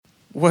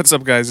What's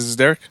up, guys? This is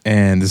Derek.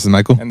 And this is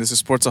Michael. And this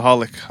is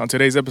Sportsaholic. On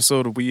today's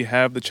episode, we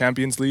have the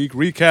Champions League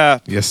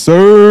recap. Yes,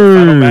 sir.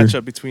 Final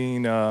matchup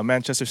between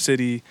Manchester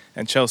City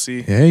and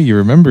Chelsea. Hey, you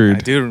remembered. I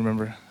do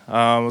remember. It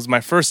was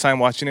my first time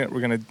watching it.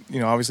 We're going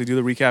to, obviously do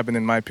the recap and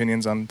then my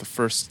opinions on the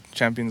first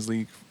Champions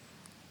game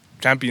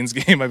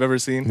I've ever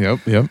seen. Yep.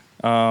 Then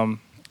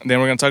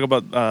we're going to talk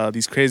about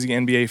these crazy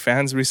NBA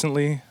fans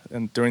recently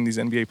and during these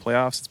NBA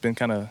playoffs. It's been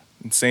kind of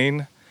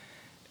insane.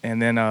 And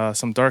then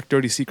some dark,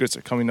 dirty secrets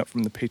are coming up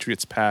from the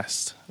Patriots'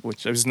 past,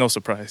 which is no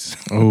surprise.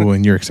 Oh,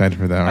 and you're excited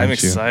for that, aren't you? I'm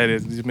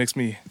excited. It makes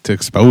me... To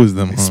expose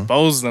them,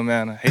 Expose them,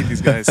 man. I hate these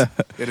guys.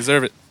 They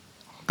deserve it.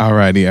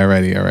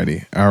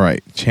 Alrighty. All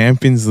right.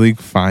 Champions League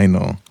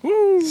final.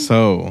 Woo!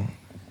 So,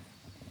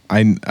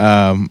 I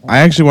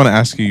actually want to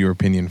ask you your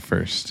opinion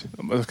first.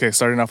 Okay,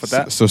 starting off with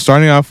that. So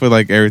starting off with,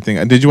 like,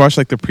 everything. Did you watch,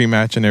 like, the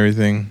pre-match and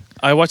everything?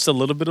 I watched a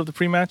little bit of the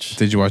pre-match.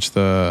 Did you watch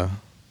the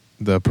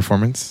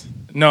performance?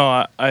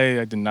 No,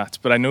 I did not.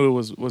 But I knew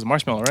it was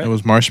Marshmallow, right? It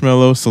was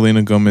Marshmallow,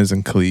 Selena Gomez,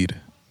 and Khalid.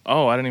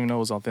 Oh, I didn't even know it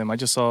was all them. I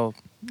just saw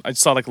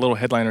like a little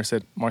headliner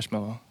said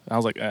Marshmallow. I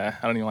was like, I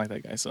don't even like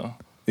that guy. So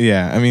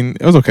Yeah, I mean,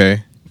 it was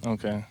okay.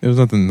 Okay. It was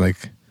nothing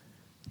like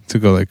to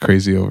go like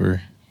crazy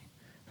over,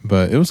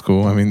 but it was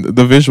cool. I mean,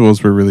 the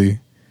visuals were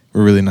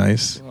really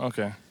nice.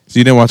 Okay. So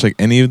you didn't watch like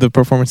any of the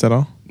performance at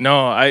all?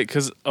 No,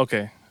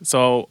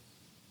 So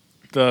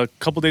the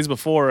couple days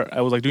before,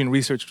 I was like doing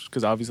research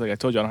because obviously, like I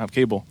told you, I don't have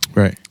cable.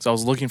 Right. So I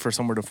was looking for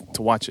somewhere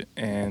to watch it,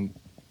 and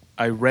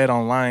I read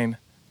online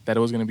that it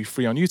was going to be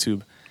free on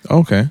YouTube.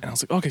 Okay. And I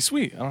was like, okay,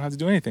 sweet. I don't have to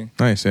do anything.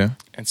 Nice, yeah.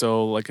 And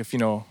so, like, if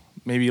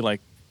maybe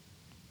like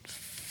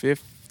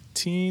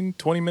 15,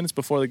 20 minutes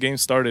before the game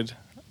started,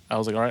 I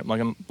was like, all right, I'm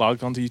going to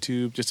log onto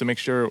YouTube just to make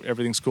sure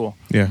everything's cool.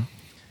 Yeah.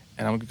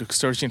 And I'm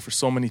searching for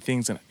so many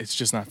things, and it's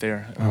just not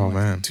there. And Oh, I'm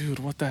like, man. dude,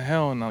 what the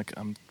hell? And like,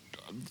 I'm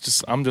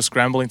just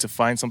scrambling to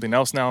find something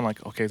else now. I'm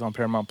like, okay, it's on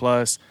Paramount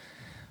Plus.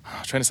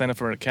 I'm trying to sign up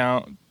for an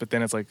account, but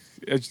then it's like,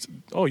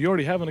 you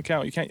already have an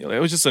account. You can't. It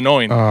was just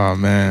annoying. Oh,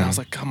 man. And I was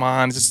like, come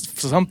on, it's just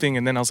something.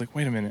 And then I was like,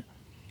 wait a minute.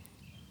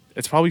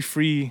 It's probably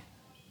free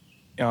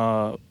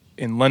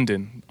in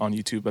London on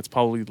YouTube. That's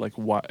probably like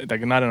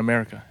not in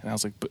America. And I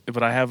was like,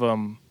 but I have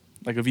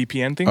like a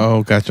VPN thing.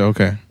 Oh, gotcha.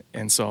 Okay.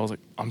 And so I was like,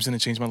 I'm just gonna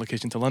change my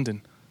location to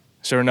London.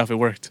 Sure enough, it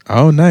worked.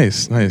 Oh,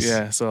 nice.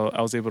 Yeah, so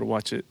I was able to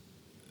watch it.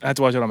 I had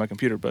to watch it on my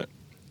computer, but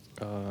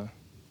it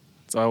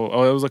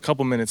was a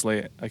couple minutes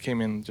late. I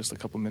came in just a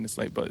couple minutes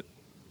late, but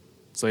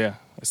so yeah,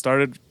 I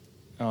started,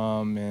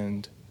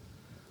 and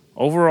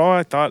overall,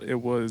 I thought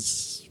it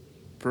was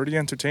pretty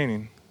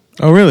entertaining.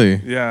 Oh, really?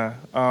 Yeah.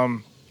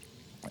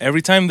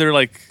 Every time they're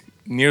like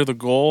near the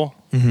goal,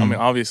 Mm-hmm. I mean,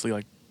 obviously,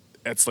 like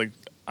it's like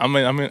I'm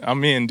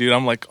in, dude.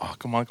 I'm like, oh,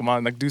 come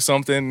on, like do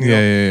something. You know?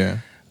 Yeah.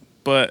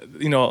 But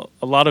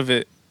a lot of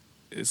it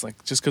is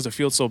like just because the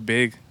field's so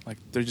big, like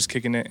they're just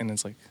kicking it, and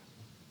it's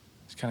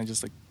kind of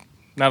just like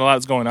not a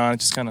lot's going on.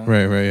 It's just kind of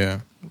Right, yeah.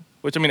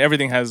 Which I mean, every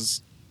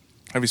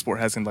sport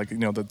has in like the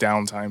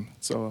downtime.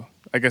 So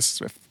I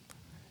guess if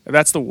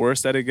that's the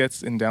worst that it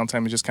gets in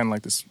downtime, it's just kind of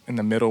like this in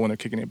the middle when they're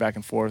kicking it back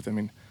and forth. I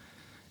mean,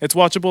 it's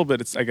watchable,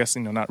 but it's I guess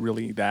not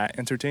really that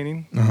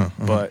entertaining.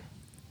 But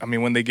I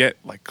mean, when they get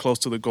like close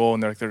to the goal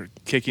and they're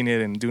kicking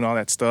it and doing all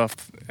that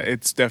stuff,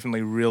 it's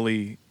definitely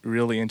really,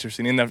 really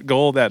interesting. And the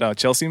goal that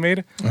Chelsea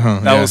made,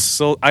 that was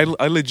so I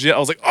legit I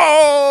was like,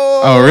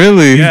 oh,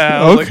 really?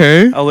 Yeah.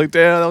 Okay. I was like,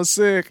 damn, that was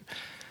sick.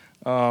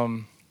 I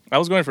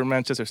was going for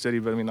Manchester City,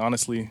 but I mean,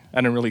 honestly, I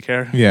didn't really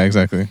care. Yeah,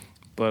 exactly.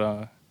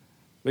 But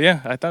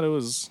yeah, I thought it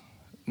was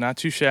not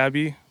too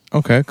shabby.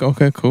 Okay,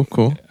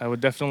 cool. I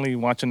would definitely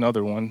watch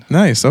another one.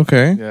 Nice,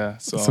 okay. Yeah,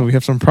 so we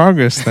have some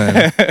progress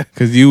then.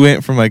 Because you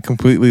went from like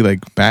completely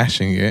like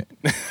bashing it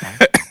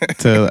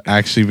to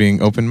actually being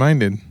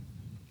open-minded.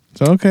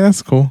 So, okay,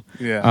 that's cool.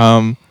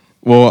 Yeah.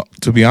 Well,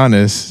 to be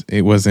honest,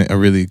 it wasn't a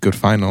really good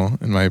final,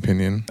 in my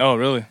opinion. Oh,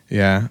 really?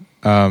 Yeah.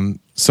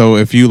 So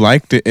if you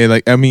liked it,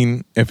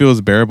 if it was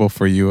bearable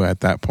for you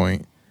at that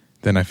point,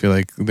 then I feel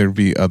like there'd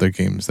be other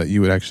games that you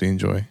would actually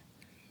enjoy.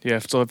 Yeah,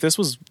 so if this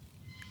was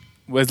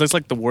this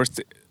like the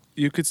worst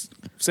you could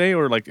say,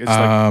 or like it's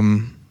like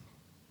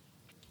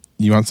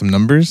you want some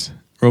numbers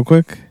real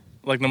quick?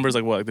 Like numbers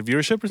like what? Like the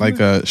viewership or something?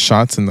 Like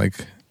shots and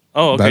like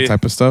okay. that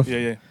type of stuff?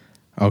 Yeah.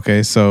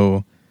 Okay,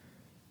 so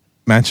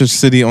Manchester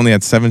City only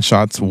had 7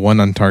 shots, 1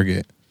 on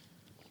target.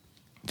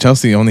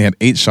 Chelsea only had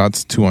 8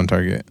 shots, 2 on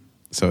target.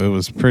 So it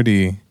was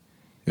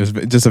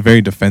just a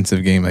very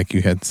defensive game, like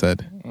you had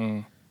said.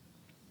 Okay.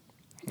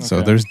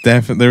 So there's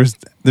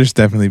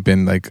definitely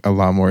been like a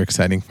lot more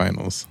exciting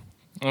finals.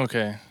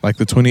 Okay. Like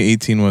the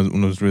 2018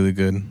 one was really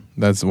good.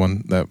 That's the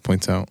one that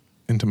points out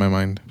into my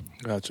mind.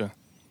 Gotcha.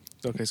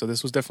 Okay, so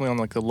this was definitely on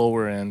like the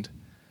lower end,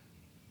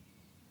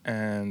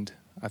 and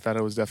I thought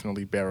it was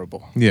definitely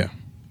bearable. Yeah.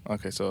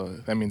 Okay, so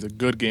that means a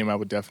good game I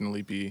would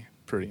definitely be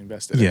pretty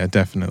invested in. Yeah,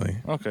 definitely.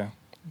 Okay.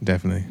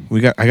 Definitely.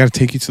 I got to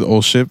take you to the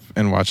old ship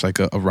and watch like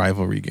a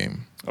rivalry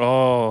game.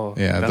 Oh,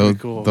 yeah, that'd be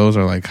cool. Those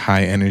are like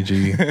high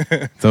energy.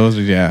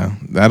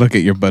 That'll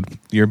get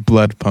your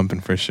blood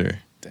pumping for sure.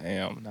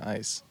 Damn,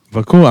 nice.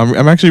 But cool.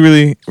 I'm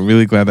actually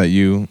really glad that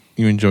you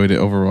enjoyed it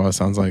overall. It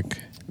sounds like.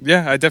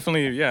 Yeah, I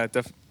definitely. Yeah,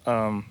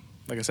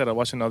 like I said, I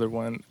watched another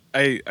one.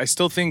 I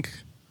still think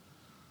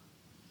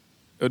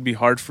it would be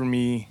hard for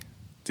me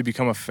to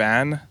become a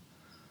fan.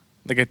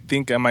 Like I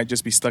think I might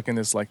just be stuck in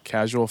this like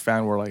casual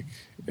fan where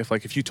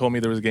if you told me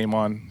there was a game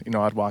on,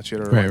 I'd watch it,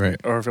 or Right.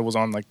 or if it was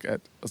on like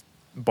at a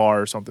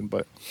bar or something.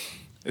 But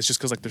it's just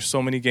because like there's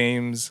so many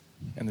games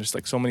and there's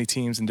like so many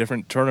teams in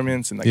different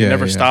tournaments and like it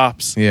never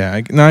stops. Yeah,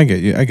 I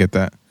get you. I get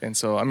that. And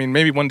so I mean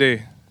maybe one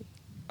day,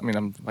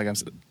 I'm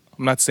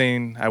not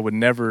saying I would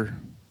never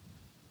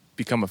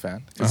become a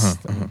fan because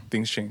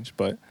things change,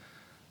 but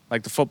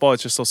like the football,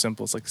 it's just so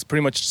simple. It's like it's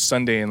pretty much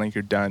Sunday and like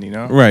you're done,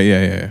 Right,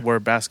 yeah. Where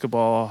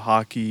basketball,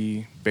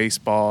 hockey,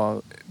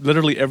 baseball,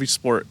 literally every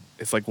sport,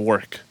 it's like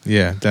work.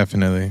 Yeah,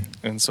 definitely.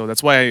 And so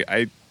that's why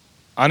I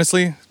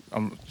honestly,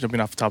 I'm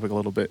jumping off the topic a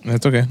little bit.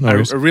 That's okay. No I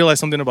worries. realized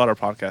something about our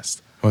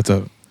podcast. What's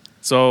up?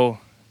 So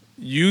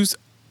you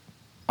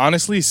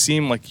honestly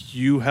seem like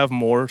you have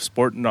more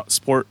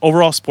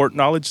overall sport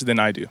knowledge than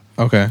I do.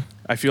 Okay.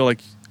 I feel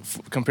like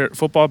compare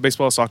football,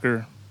 baseball,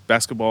 soccer,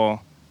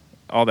 basketball,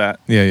 all that.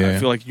 Yeah. I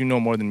feel like you know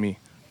more than me.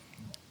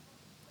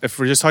 If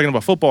we're just talking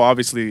about football,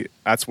 obviously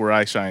that's where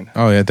I shine.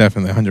 Oh yeah,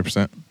 definitely,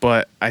 100%.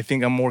 But I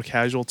think I'm more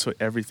casual to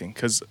everything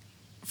because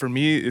for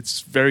me,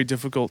 it's very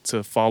difficult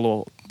to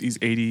follow these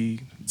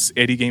 80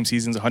 game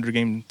seasons, 100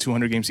 game,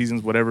 200 game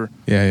seasons, whatever.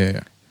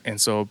 Yeah. And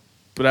so,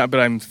 but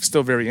I'm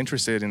still very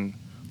interested in,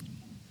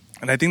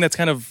 and I think that's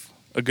kind of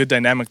a good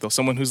dynamic though.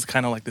 Someone who's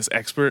kind of like this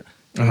expert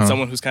and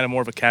someone who's kind of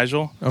more of a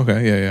casual.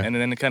 Okay, yeah. And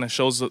then it kind of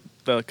shows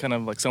the kind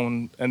of like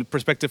someone and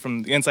perspective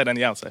from the inside and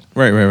the outside.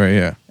 Right,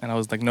 yeah. And I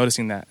was like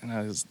noticing that, and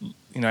I was,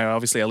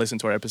 obviously I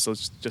listened to our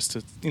episodes just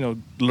to,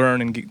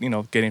 learn and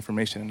get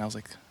information. And I was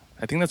like,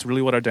 I think that's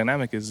really what our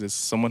dynamic is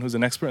someone who's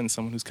an expert and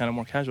someone who's kind of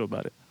more casual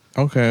about it.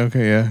 Okay,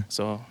 yeah.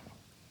 So,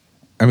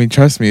 I mean,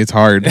 trust me, it's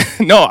hard.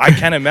 No, I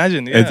can't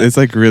imagine. Yeah. It's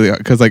like really,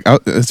 because like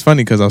it's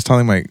funny because I was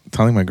telling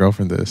my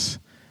girlfriend this,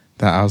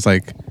 that I was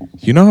like,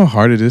 you know how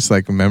hard it is to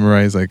like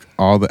memorize like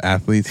all the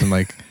athletes in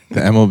like the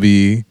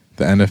MLB,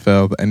 the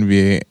NFL, the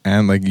NBA,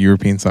 and like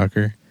European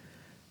soccer.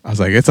 I was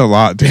like, it's a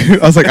lot,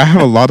 dude. I was like, I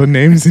have a lot of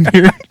names in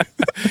here.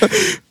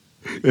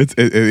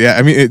 Yeah.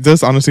 I mean, it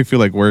does honestly feel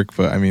like work,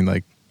 but I mean,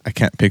 like, I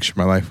can't picture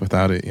my life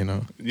without it,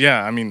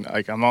 Yeah, I mean,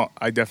 like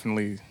I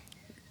definitely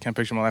can't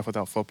picture my life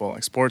without football.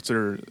 Like sports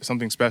are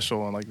something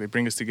special, and like they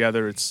bring us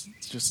together. It's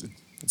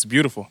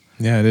beautiful.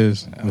 Yeah, it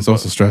is. It's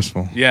also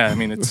stressful. Yeah, I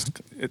mean,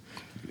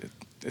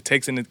 it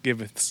takes and it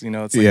giveth, It's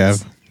like yeah.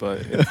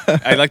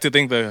 I like to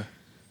think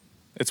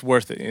it's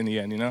worth it in the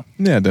end,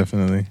 Yeah,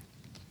 definitely.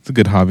 It's a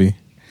good hobby.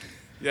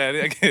 Yeah,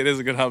 it is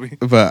a good hobby.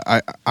 But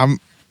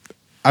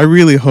I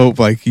really hope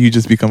like you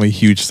just become a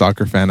huge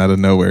soccer fan out of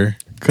nowhere,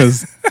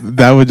 because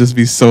that would just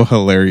be so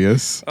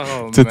hilarious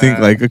to think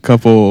like a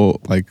couple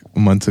like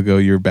months ago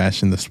you were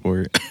bashing the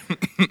sport,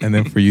 and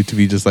then for you to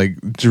be just like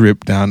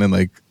dripped down in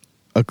like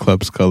a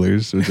club's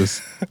colors would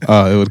just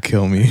it would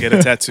kill me. Get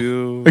a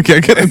tattoo.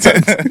 Okay, get a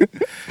tattoo.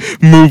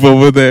 Move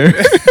over there.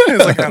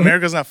 It's like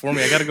America's not for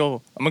me. I gotta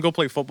go. I'm gonna go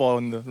play football,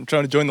 and I'm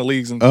trying to join the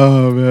leagues. And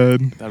oh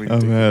man.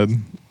 Oh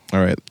man.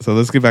 All right, so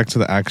let's get back to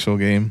the actual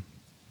game.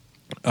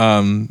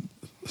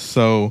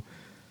 So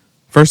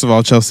first of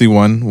all, Chelsea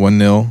won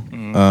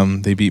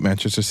 1-0. They beat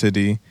Manchester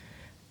City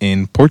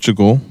in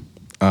Portugal.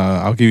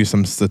 I'll give you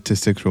some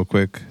statistics real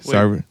quick.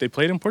 Wait, they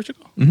played in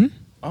Portugal? Mm-hmm.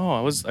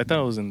 Oh, I thought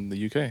it was in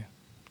the UK.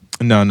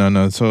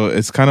 No. So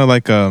it's kind of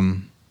like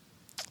the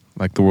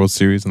World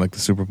Series and like the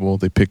Super Bowl.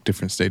 They pick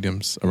different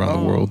stadiums around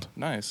the world.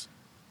 Nice.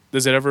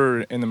 Is it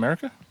ever in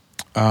America?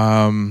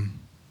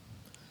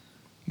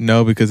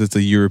 No, because it's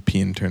a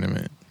European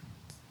tournament.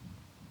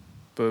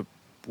 But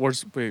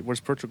where's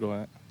Portugal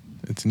at?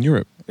 It's in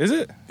Europe. Is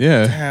it?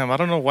 Yeah. Damn, I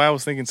don't know why I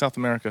was thinking South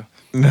America.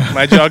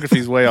 My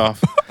geography's way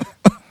off.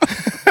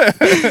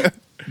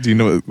 Do you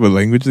know what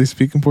language they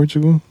speak in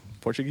Portugal?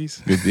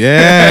 Portuguese? Good.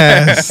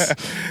 Yes.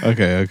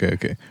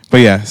 Okay. But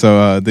yeah,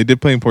 so they did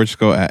play in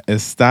Portugal at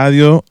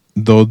Estádio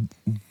do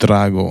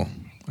Dragão.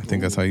 I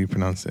think that's how you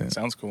pronounce it.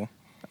 Sounds cool.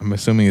 I'm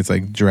assuming it's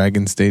like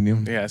Dragon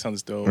Stadium. Yeah, it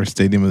sounds dope. Or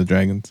Stadium of the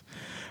Dragons.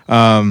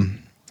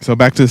 So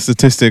back to the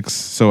statistics.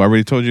 So I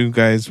already told you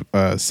guys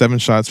 7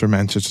 shots for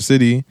Manchester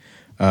City,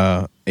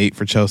 8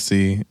 for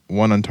Chelsea,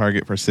 1 on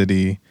target for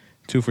City,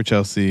 2 for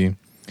Chelsea.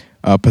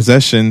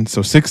 Possession,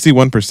 so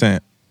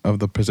 61% of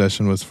the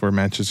possession was for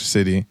Manchester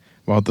City,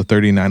 while the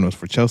 39 was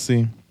for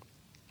Chelsea.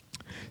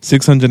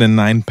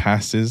 609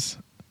 passes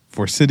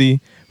for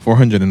City,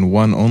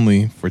 401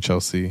 only for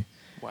Chelsea.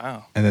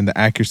 Wow. And then the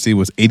accuracy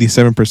was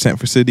 87%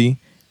 for City,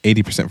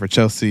 80% for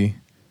Chelsea,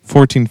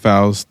 14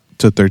 fouls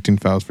to 13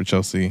 fouls for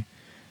Chelsea,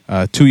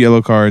 2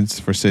 yellow cards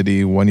for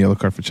City, 1 yellow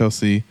card for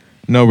Chelsea,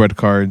 no red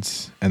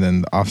cards, and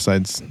then the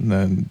offsides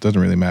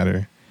doesn't really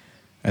matter.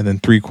 And then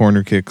 3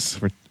 corner kicks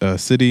for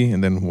City,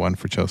 and then 1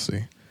 for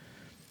Chelsea.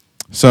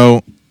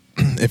 So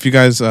if you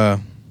guys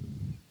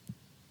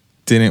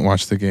didn't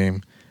watch the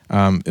game,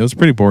 it was a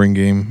pretty boring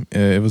game.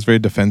 It was very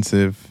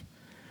defensive.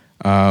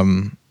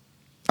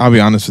 I'll be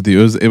honest with you,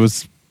 it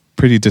was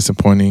pretty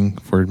disappointing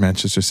for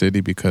Manchester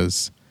City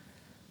because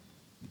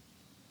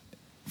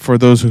for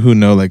those who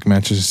know, like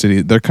Manchester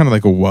City, they're kind of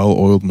like a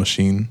well-oiled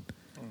machine,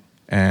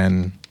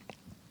 and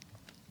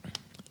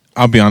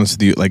I'll be honest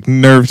with you, like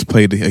nerves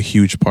played a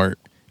huge part.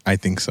 I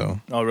think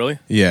so. Oh, really?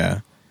 Yeah,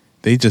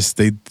 they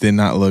did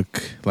not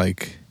look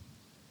like.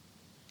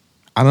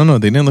 I don't know.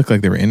 They didn't look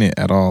like they were in it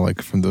at all.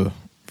 Like from the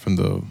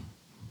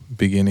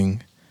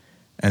beginning,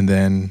 and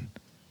then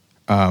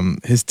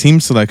his team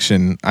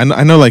selection.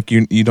 I know like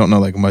you don't know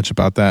like much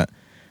about that,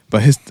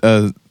 but his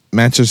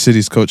Manchester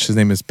City's coach, his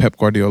name is Pep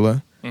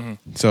Guardiola.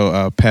 Mm-hmm.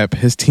 So Pep,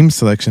 his team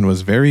selection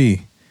was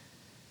very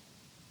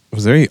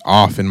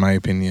off in my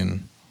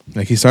opinion.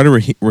 Like he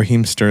started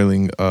Raheem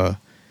Sterling,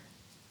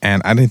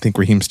 and I didn't think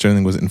Raheem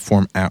Sterling was in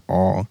form at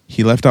all.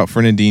 He left out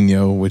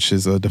Fernandinho, which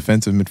is a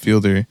defensive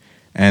midfielder,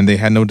 and they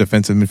had no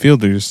defensive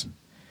midfielders.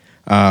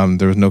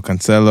 There was no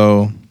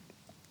Cancelo.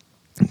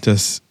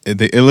 Just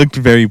it looked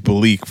very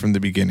bleak from the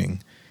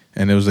beginning,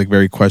 and it was like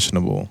very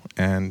questionable.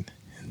 And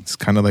it's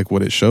kind of like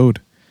what it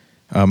showed.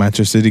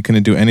 Manchester City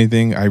couldn't do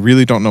anything. I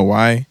really don't know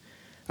why.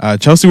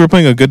 Chelsea were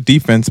playing a good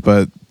defense,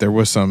 but there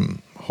was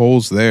some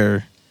holes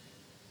there.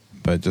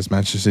 But just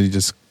Manchester City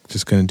just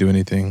couldn't do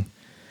anything.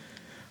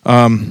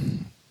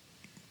 On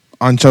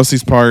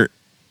Chelsea's part,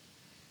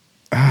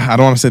 I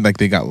don't want to say like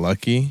they got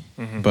lucky,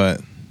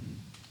 but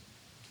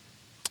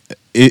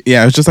it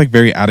was just like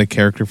very out of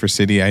character for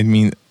City. I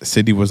mean,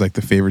 City was like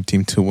the favorite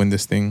team to win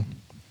this thing,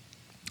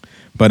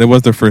 but it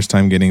was their first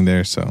time getting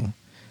there, so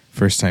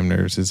first time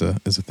nerves is a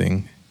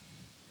thing.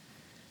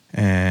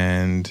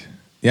 And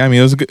yeah, I mean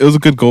it was a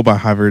good goal by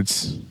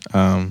Havertz.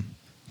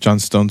 John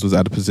Stones was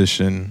out of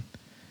position,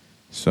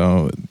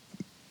 so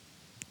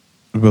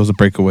it was a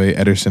breakaway.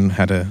 Ederson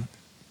had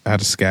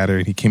a scatter.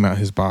 He came out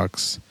his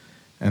box,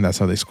 and that's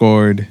how they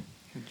scored.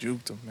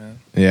 Juked him, man.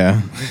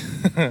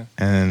 Yeah,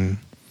 and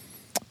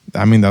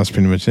I mean that was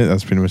pretty much it. That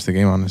was pretty much the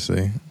game,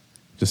 honestly.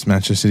 Just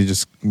Manchester City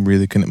just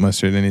really couldn't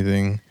muster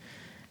anything.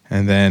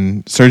 And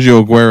then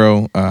Sergio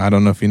Aguero, I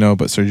don't know if you know,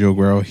 but Sergio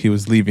Aguero, he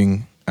was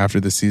leaving after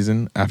the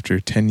season after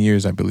 10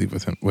 years, I believe,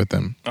 with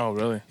them. Oh,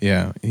 really?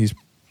 Yeah, he's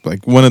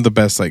like one of the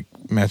best like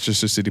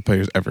Manchester City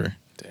players ever.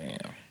 Damn.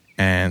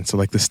 And so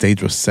like the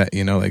stage was set,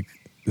 like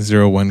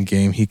 0-1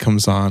 game. He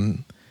comes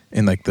on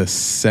in like the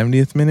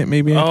 70th minute,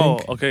 maybe. I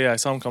think. Okay, yeah, I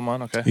saw him come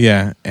on. Okay.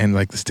 Yeah, and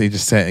like the stage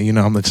is set. And,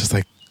 I'm just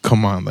like,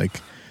 come on,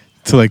 like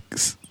to like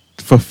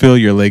fulfill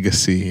your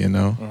legacy,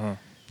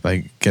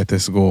 like get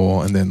this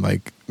goal, and then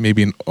like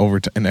maybe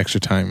an extra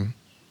time,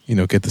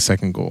 get the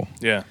second goal.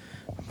 Yeah.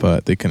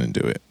 But they couldn't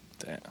do it.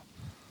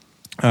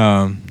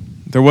 Damn.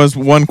 There was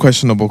one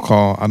questionable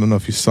call. I don't know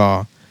if you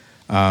saw.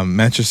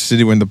 Manchester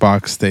City were in the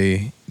box.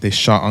 They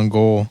shot on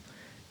goal,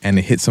 and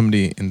it hit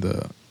somebody in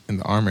the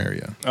arm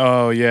area.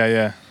 Oh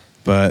yeah.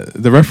 But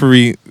the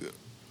referee,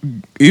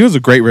 he was a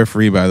great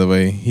referee, by the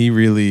way. He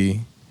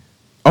really.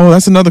 Oh,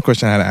 that's another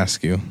question I had to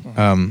ask you.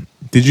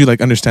 Did you like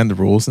understand the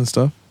rules and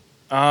stuff?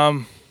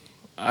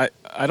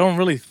 I don't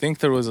really think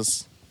there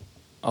was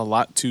a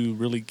lot to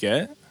really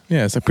get.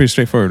 Yeah, it's like pretty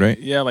straightforward, right?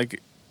 Yeah, like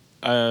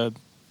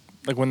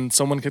when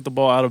someone kicked the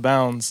ball out of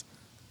bounds,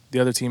 the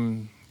other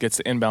team gets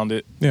to inbound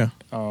it. Yeah.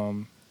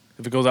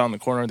 If it goes out in the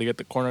corner, they get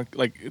the corner.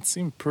 Like it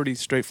seemed pretty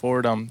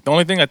straightforward. The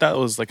only thing I thought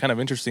was like kind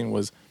of interesting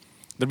was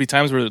there'd be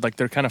times where like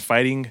they're kind of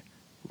fighting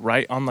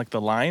right on like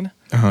the line.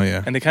 Oh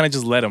yeah. And they kind of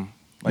just let them.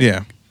 Like,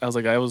 yeah. I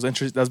was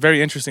interested. That's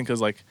very interesting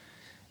because like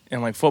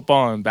in like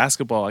football and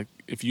basketball, like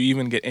if you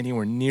even get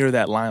anywhere near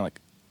that line, like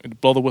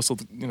blow the whistle,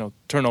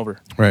 turnover.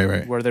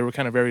 Right. Where they were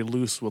kind of very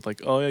loose with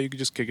like, oh yeah, you could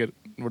just kick it,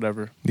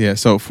 whatever. Yeah.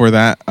 So for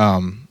that,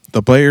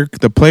 the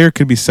player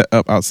could be set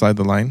up outside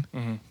the line,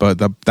 but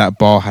that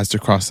ball has to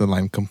cross the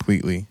line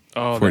completely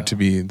for it to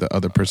be the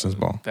other person's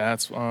ball.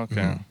 That's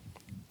okay.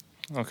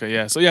 Okay,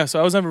 yeah. So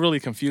I was never really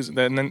confused.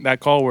 And then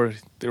that call where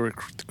they were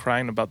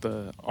crying about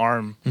the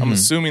arm, I'm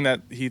assuming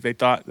that they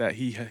thought that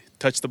he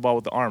touched the ball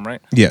with the arm,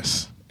 right?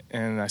 Yes.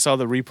 And I saw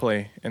the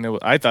replay, and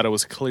I thought it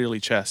was clearly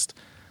chest.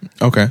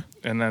 Okay.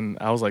 And then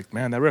I was like,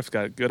 man, that ref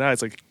got good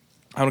eyes. Like,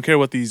 I don't care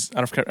what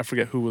I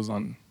forget who was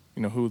on,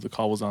 who the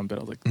call was on, but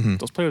I was like,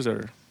 those players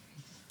are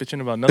bitching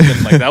about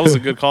nothing. Like, that was a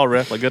good call,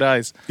 ref. Like, good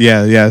eyes.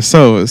 Yeah.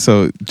 So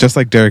just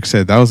like Derek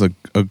said, that was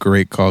a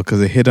great call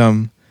because it hit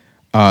him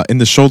in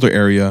the shoulder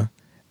area,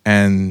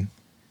 and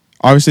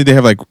obviously they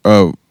have like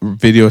a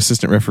video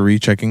assistant referee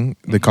checking.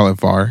 They call it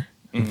VAR,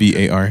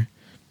 VAR.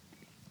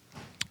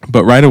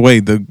 But right away,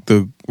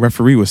 the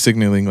referee was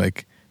signaling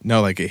like,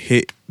 no, like it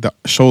hit the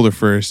shoulder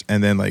first,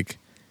 and then like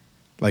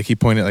he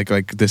pointed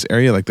like this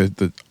area, like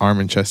the arm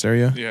and chest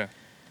area. Yeah.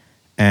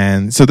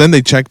 And so then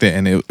they checked it,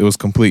 and it was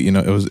complete.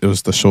 It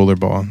was the shoulder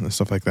ball and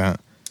stuff like that.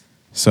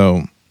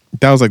 So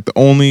that was like the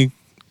only.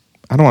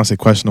 I don't want to say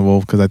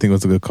questionable because I think it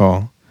was a good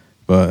call,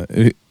 but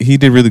he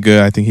did really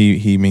good. I think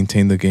he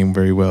maintained the game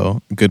very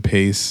well. Good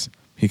pace.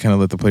 He kind of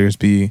let the players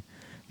be.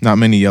 Not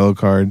many yellow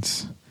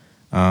cards.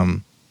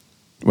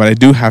 What I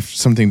do have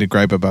something to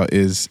gripe about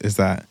is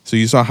that, so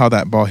you saw how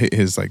that ball hit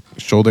his like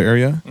shoulder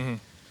area?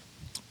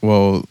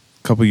 Well,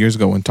 a couple years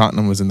ago when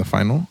Tottenham was in the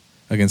final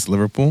against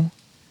Liverpool,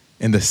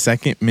 In the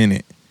second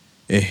minute,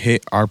 it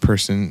hit our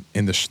person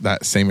in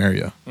that same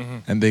area,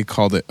 and they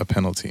called it a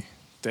penalty.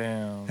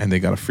 Damn. And they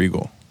got a free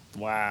goal.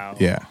 Wow.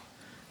 Yeah.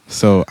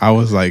 So I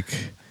was like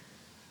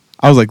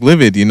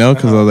livid, you know,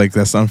 because I was like,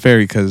 that's unfair.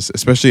 Because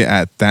especially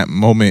at that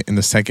moment in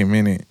the second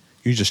minute,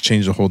 you just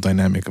change the whole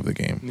dynamic of the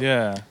game.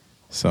 Yeah.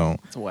 So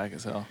it's whack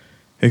as hell.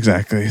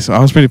 Exactly. So I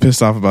was pretty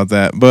pissed off about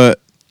that, but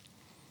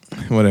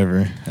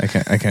whatever. I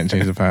can't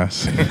change the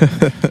past.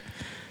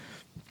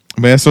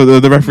 But yeah, so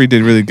the referee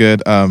did really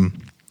good.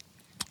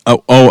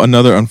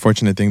 Another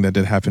unfortunate thing that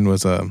did happen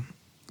was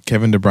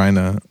Kevin De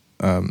Bruyne.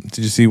 Did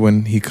you see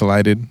when he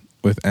collided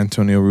with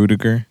Antonio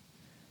Rudiger?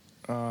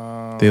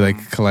 They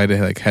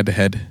collided head to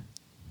head.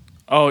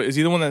 Oh, is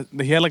he the one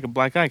that he had like a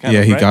black eye? Kind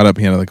yeah, of, he right? got up.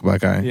 He had like a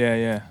black eye.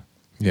 Yeah.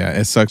 Yeah,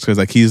 it sucks because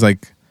he's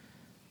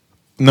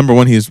number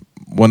one. He's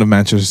one of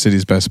Manchester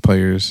City's best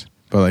players,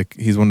 but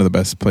he's one of the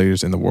best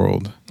players in the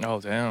world. Oh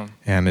damn!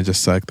 And it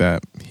just sucked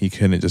that he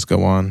couldn't just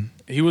go on.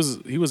 He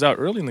was out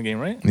early in the game,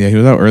 right? Yeah, he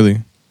was out early.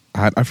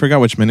 I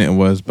forgot which minute it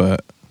was,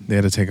 but they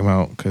had to take him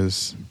out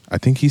because I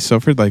think he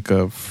suffered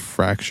a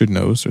fractured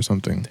nose or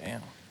something.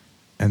 Damn.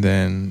 And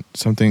then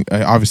something.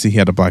 Obviously, he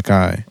had a black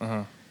eye.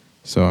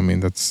 So I mean,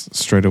 that's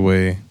straight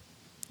away,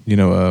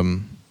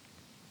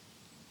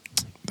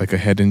 like a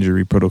head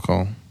injury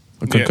protocol,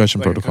 a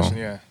concussion protocol.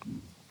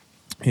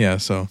 Yeah.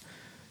 So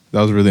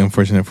that was really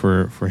unfortunate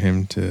for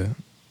him to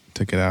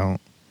get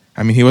out.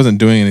 I mean, he wasn't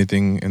doing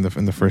anything in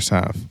the first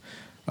half.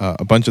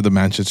 A bunch of the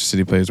Manchester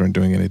City players weren't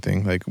doing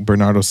anything. Like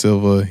Bernardo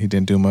Silva, he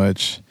didn't do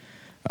much.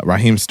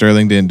 Raheem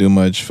Sterling didn't do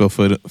much. Phil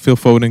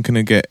Foden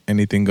couldn't get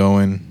anything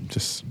going.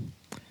 Just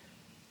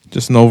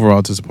an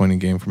overall disappointing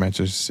game for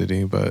Manchester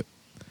City. But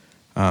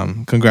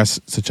congrats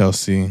to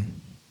Chelsea.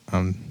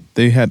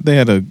 They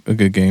had a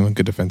good game, a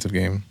good defensive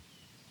game,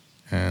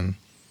 and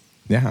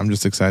yeah, I'm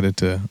just excited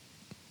to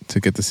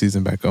get the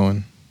season back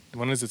going.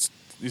 When is it?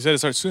 You said it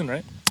starts soon,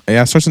 right?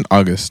 Yeah, it starts in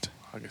August.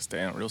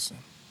 Damn, real soon.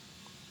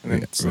 And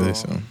then, really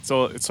soon.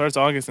 So it starts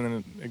August, and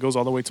then it goes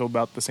all the way till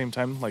about the same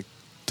time,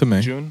 to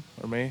May, June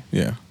or May.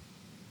 Yeah.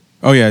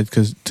 Oh yeah,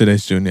 because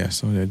today's June. Yeah,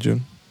 so yeah,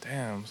 June.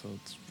 Damn, so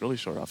it's really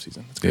short off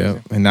season. It's crazy. Yeah,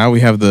 and now we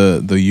have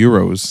the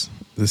Euros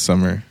this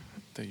summer,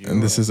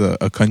 and this is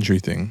a country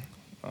thing.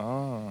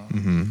 Oh.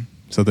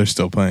 So they're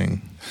still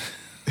playing.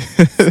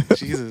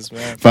 Jesus,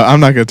 man. But I'm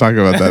not going to talk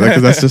about that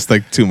because that's just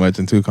too much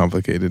and too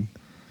complicated.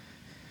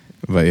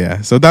 But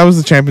yeah, so that was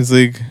the Champions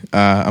League.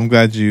 I'm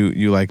glad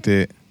you liked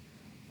it.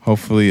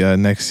 Hopefully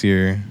next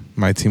year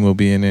my team will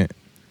be in it.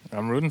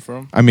 I'm rooting for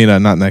them. I mean,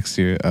 not next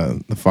year,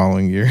 the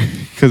following year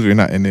because we're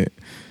not in it.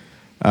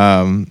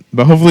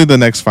 But hopefully the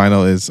next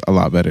final is a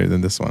lot better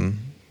than this one.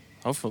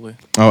 Hopefully.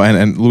 Oh,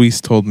 and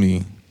Luis told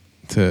me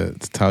to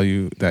tell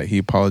you that he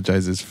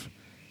apologizes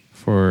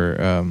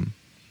for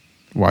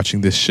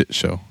watching this shit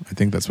show. I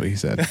think that's what he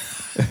said.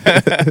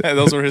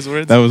 Those were his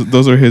words?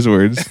 Those were his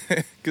words.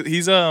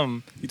 He's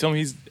he told me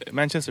he's a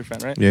Manchester fan,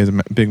 right? Yeah, he's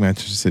a big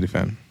Manchester City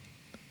fan.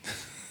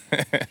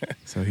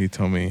 So he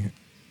told me,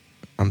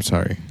 I'm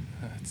sorry.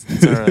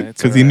 It's all right.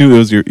 Because he knew it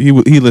was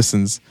he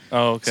listens.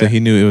 Oh, okay. So he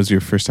knew it was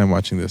your first time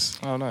watching this.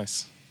 Oh,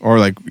 nice.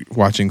 Or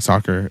watching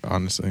soccer,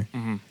 honestly.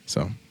 Mm-hmm.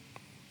 So.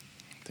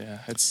 Yeah,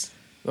 it's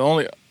the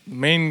only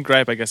main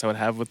gripe I guess I would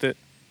have with it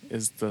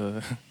is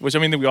which I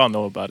mean we all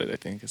know about it. I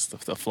think it's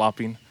the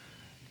flopping.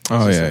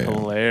 It's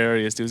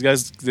hilarious. These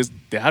guys,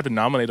 they had to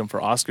nominate them for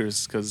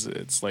Oscars because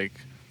it's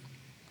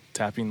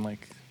tapping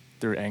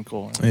their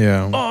ankle.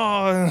 Yeah.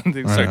 Oh,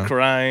 they start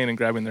crying and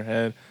grabbing their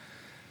head.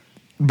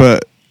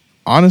 But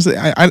honestly,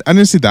 I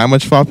didn't see that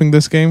much flopping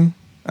this game.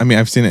 I mean,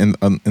 I've seen it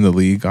in the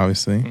league,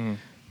 obviously.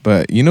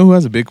 But you know who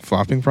has a big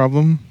flopping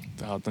problem?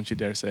 Oh, don't you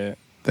dare say it.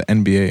 The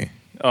NBA.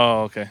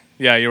 Oh, okay.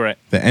 Yeah, you're right.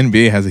 The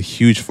NBA has a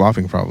huge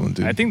flopping problem,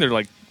 dude. I think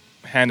they're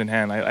hand in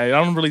hand. I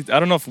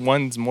don't know if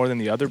one's more than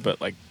the other, but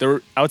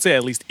they're, I would say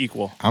at least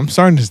equal. I'm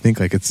starting to think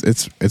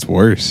it's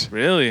worse.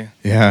 Really?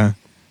 Yeah.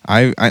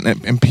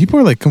 And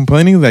people are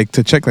complaining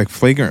to check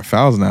flagrant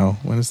fouls now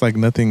when it's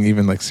nothing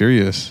even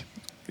serious.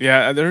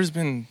 Yeah, there's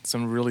been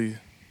some really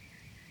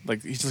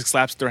he just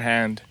slaps their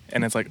hand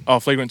and it's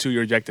flagrant 2,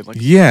 you're ejected.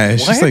 Yeah,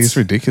 it's what? just it's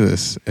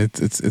ridiculous.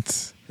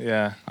 It's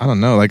yeah. I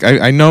don't know.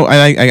 I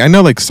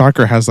know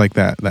soccer has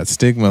that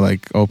stigma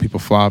people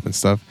flop and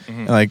stuff.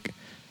 Mm-hmm. And,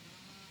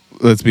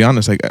 let's be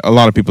honest, a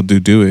lot of people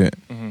do it.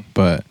 Mm-hmm.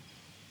 But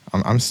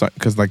I'm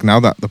because now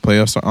that the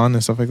playoffs are on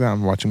and stuff like that,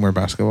 I'm watching more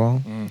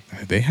basketball.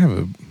 They have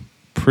a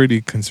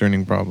pretty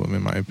concerning problem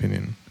in my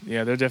opinion.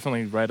 Yeah, they're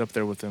definitely right up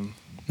there with them.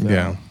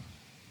 Yeah.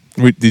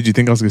 Wait, did you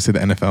think I was going to say the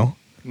NFL?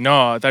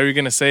 No, I thought you were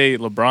going to say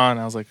LeBron.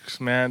 I was like,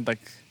 man,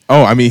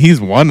 oh, I mean, he's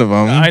one of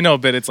them. I know,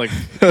 but it's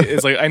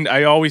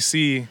I always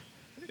see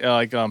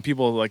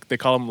people they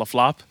call him La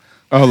Flop.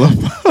 Oh,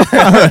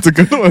 that's a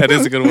good one. That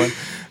is a good one.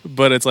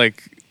 But it's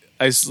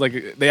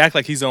they act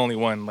like he's the only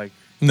one.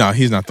 No,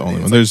 he's not the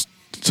only one. There's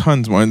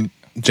tons more.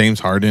 James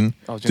Harden.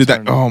 Oh, James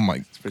Harden. Oh my,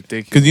 it's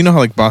ridiculous. Because you know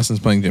how Boston's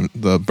playing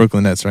the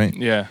Brooklyn Nets, right?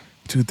 Yeah.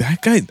 Dude,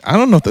 that guy. I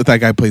don't know if that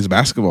guy plays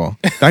basketball.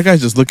 That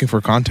guy's just looking for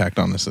contact,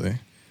 honestly.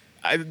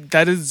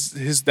 That is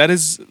his. That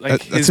is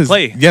like That's his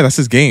play. Yeah, that's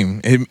his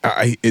game.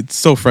 It's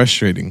so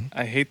frustrating.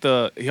 I hate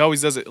he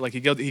always does it. Like he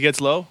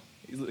gets low,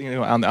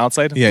 on the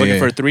outside, Yeah, looking yeah,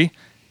 for a yeah. three,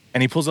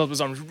 and he pulls up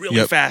his arms really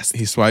Yep. fast.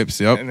 He swipes.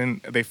 Yep. And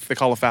then they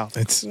call a foul.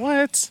 It's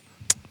What?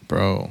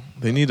 bro.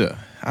 They need a.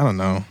 I don't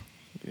know.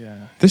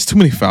 Yeah. There's too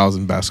many fouls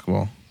in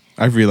basketball.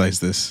 I've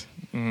realized this.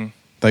 Mhm.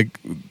 Like,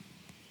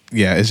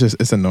 yeah,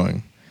 it's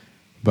annoying.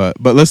 But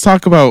let's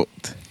talk about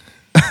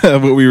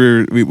what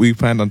we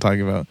planned on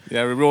talking about.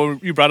 Yeah,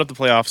 you brought up the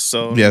playoffs,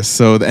 so Yes,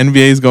 so the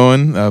NBA is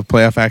going.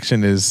 Playoff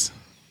action is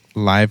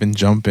live and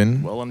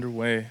jumping. well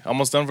underway.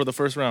 Almost done for the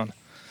first round.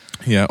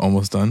 Yeah,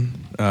 almost done.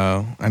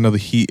 I know the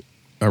Heat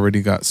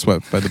already got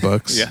swept by the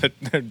Bucks. Yeah,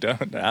 they're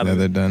done. They're out Yeah, of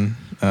they're it. done.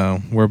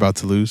 We're about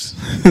to lose.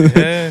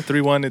 Yeah,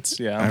 3-1. It's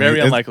very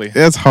unlikely.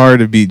 It's hard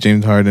to beat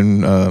James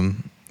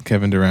Harden,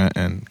 Kevin Durant,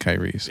 and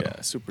Kyrie. So.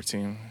 Yeah, super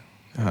team.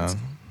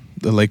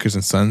 The Lakers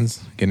and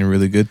Suns getting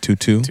really good.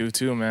 2-2.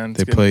 2-2, man. It's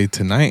They good. play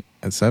tonight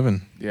at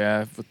 7.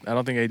 Yeah, but I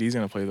don't think AD's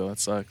gonna play though. That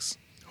sucks.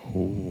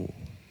 Oh.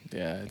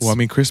 Yeah. Well, I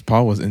mean, Chris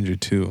Paul was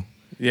injured too.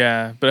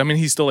 Yeah, but I mean,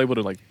 he's still able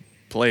to like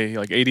play.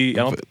 Like AD, I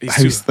don't. He's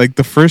I was like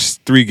the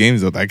first 3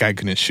 games though, that guy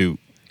couldn't shoot.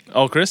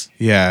 Oh, Chris.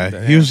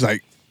 Yeah, he was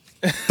like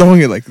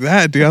throwing it like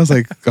that, dude. I was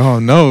like, oh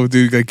no,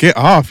 dude, like, get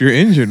off, you're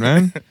injured,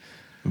 man.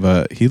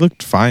 But he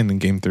looked fine in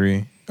game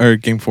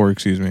 4,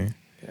 excuse me.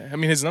 Yeah, I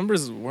mean, his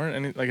numbers weren't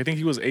any. Like I think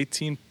he was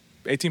 18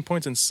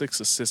 points and 6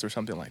 assists or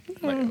something like.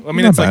 I mean,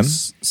 not it's like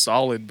bad.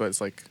 solid, but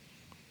it's like.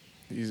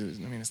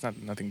 It's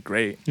not nothing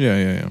great.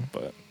 Yeah.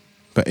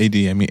 But AD,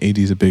 I mean, AD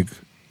is a big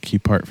key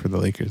part for the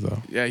Lakers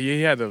though. Yeah,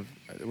 he had it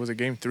was a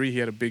game 3. He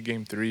had a big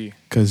game 3.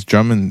 Because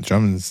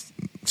Drummond's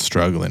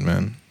struggling,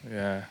 man.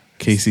 Yeah.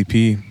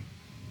 KCP.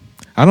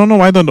 I don't know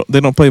why they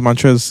don't play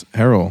Montrezl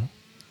Harrell.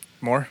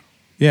 More?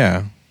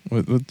 Yeah.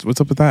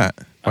 What's up with that?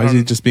 Why is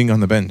he just being on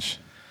the bench?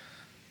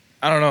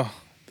 I don't know.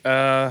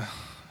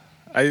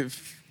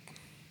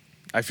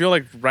 I feel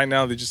like right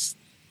now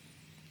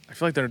I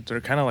feel like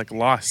they're kind of like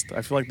lost.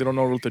 I feel like they don't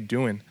know what they're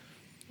doing.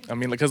 I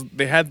mean, because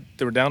they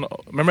were down.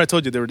 Remember I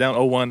told you they were down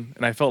 0-1,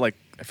 and I feel like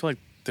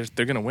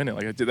they're gonna win it.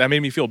 Like that made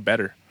me feel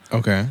better.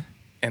 Okay.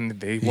 And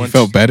they You won.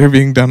 felt better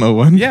being down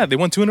 0-1? Yeah, they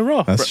won 2 in a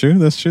row. That's true.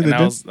 That's true. And They I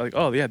did. was like,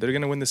 oh yeah, they're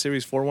gonna win the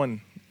series 4-1.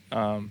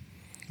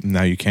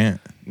 Now you can't.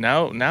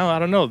 Now I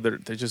don't know. They're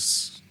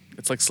just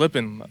it's like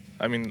slipping.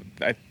 I mean,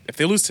 if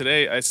they lose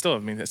today, it's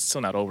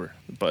still not over.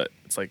 But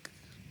it's like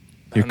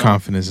I Your don't know.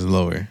 confidence is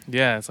lower,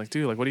 Yeah, it's like,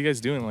 dude, like what are you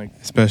guys doing? Like,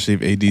 especially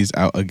if AD's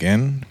out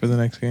again for the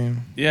next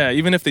game. yeah,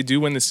 even if they do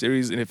win the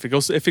series, and if it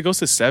goes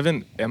to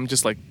 7, I'm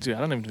just like, dude, I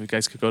don't even know if you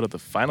guys could go to the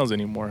finals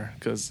anymore.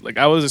 Because like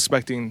I was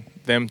expecting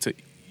them to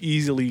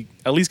easily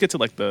at least get to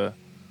like the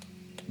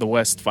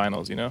West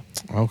Finals, you know,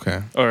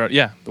 Okay. or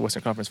yeah, the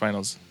Western Conference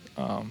Finals.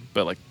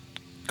 But like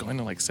going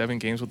to like 7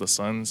 games with the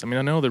Suns. I mean,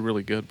 I know they're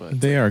really good,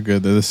 but They are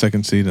good. They're the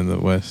second seed in the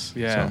West.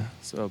 yeah.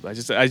 So I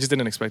just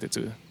didn't expect it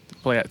to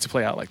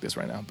play out like this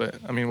right now. But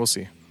I mean, we'll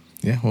see.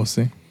 Yeah, we'll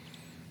see.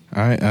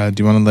 All right.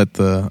 Do you want to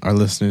let our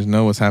listeners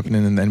know what's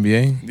happening in the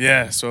NBA?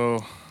 Yeah,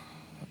 so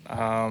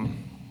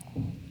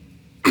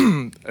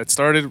it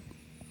started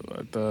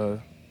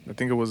I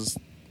think it was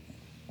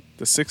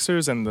the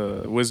Sixers and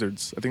the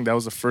Wizards. I think that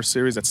was the first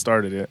series that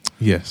started it.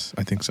 Yes,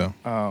 I think so.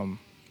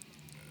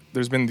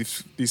 There's been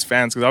these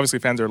fans, because obviously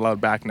fans are allowed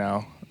back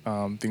now.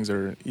 Things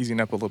are easing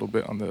up a little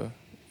bit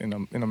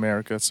in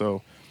America.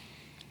 So,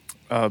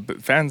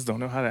 but fans don't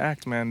know how to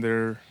act, man.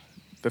 The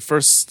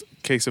first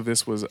case of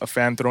this was a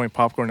fan throwing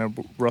popcorn at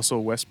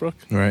Russell Westbrook.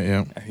 Right.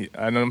 Yeah.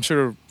 And I'm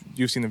sure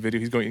you've seen the video.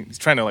 He's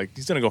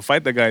gonna go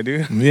fight that guy,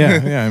 dude.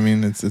 Yeah. I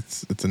mean,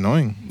 it's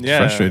annoying. It's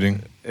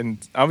frustrating. And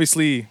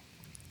obviously,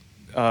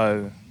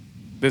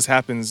 this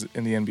happens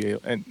in the NBA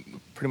and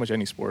pretty much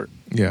any sport.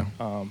 Yeah.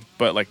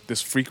 But like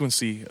this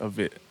frequency of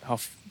it, how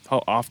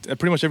often?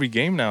 Pretty much every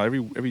game now,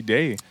 every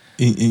day.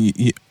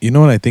 You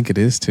know what I think it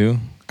is too?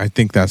 I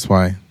think that's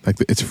why. Like,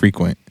 it's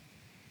frequent.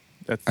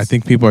 I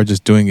think people are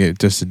just doing it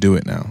just to do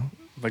it now.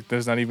 Like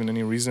there's not even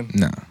any reason.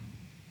 No.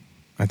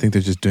 I think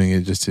they're just doing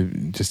it just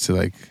to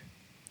like.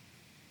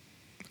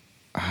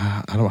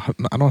 I don't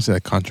want to say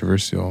like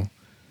controversial.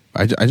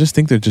 I just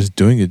think they're just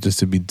doing it just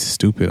to be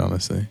stupid.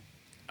 Honestly.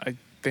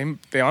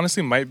 They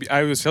honestly might be.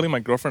 I was telling my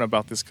girlfriend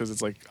about this because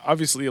it's like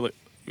obviously like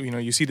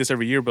you see this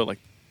every year, but like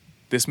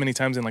this many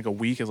times in like a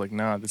week is like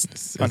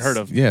it's unheard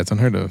of. Yeah, it's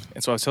unheard of.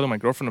 And so I was telling my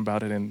girlfriend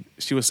about it, and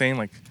she was saying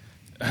like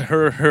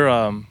her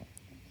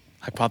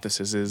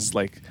hypothesis is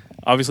like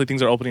obviously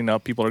things are opening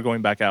up, people are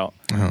going back out.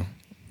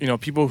 Uh-huh.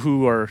 People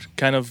who are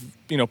kind of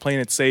playing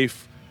it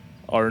safe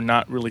are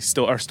not really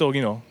still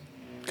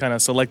kind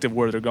of selective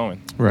where they're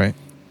going. Right.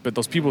 But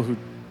those people who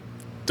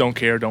don't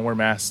care, don't wear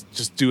masks,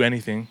 just do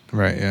anything.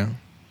 Right. Yeah.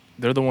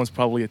 They're the ones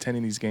probably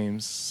attending these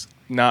games,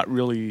 not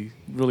really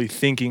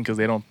thinking because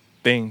they don't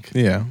think.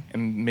 Yeah.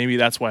 And maybe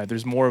that's why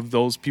there's more of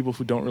those people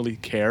who don't really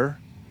care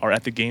are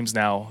at the games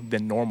now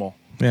than normal.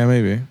 Yeah,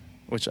 maybe.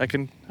 Which I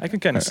can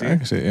kind of see. I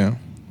can see it,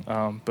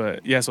 yeah.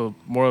 But yeah, so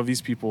more of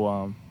these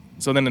people.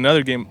 So then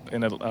another game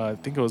in I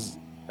think it was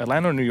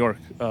Atlanta or New York.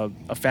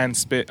 A fan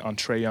spit on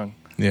Trae Young.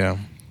 Yeah.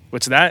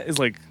 which that is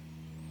like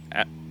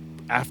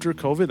after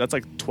COVID, that's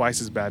like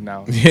twice as bad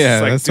now.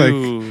 Yeah, it's that's like,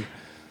 dude,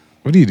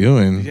 what are you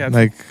doing? Yeah,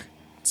 like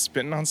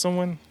spitting on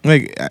someone.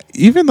 Like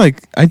even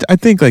like I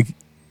think like,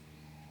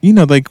 you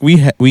know, like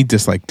we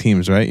dislike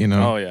teams, right? You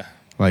know. Oh yeah.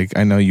 Like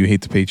I know you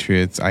hate the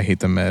Patriots, I hate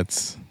the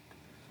Mets,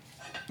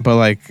 but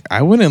like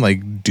I wouldn't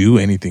like do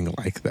anything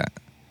like that.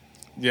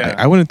 Yeah.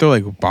 I wouldn't throw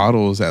like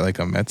bottles at like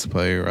a Mets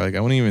player, or like I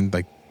wouldn't even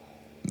like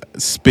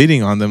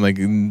spitting on them. Like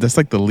that's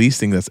like the least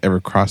thing that's ever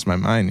crossed my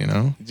mind, you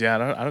know?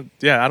 Yeah,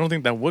 I don't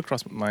think that would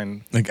cross my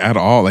mind. Like at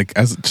all. Like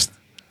as just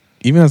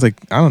even as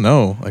like, I don't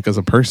know, like as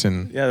a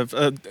person. Yeah,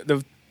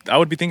 I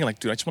would be thinking like,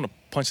 dude, I just want to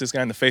punch this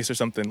guy in the face or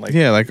something. Like,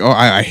 yeah, like, oh,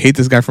 I hate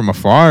this guy from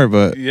afar,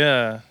 but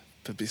yeah,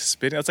 but be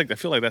spitting. That's like, I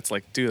feel like that's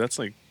like, dude, that's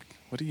like,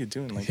 what are you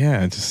doing? Like,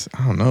 yeah, just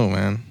I don't know,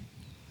 man.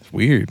 It's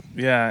weird.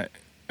 Yeah,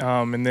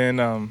 and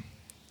then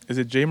is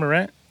it Jay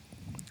Morant?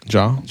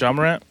 Ja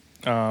Morant.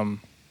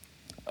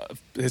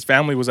 His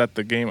family was at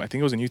the game. I think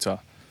it was in Utah.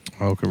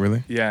 Oh, okay,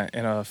 really? Yeah,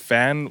 and a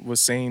fan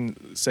was saying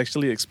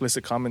sexually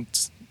explicit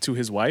comments to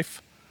his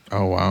wife.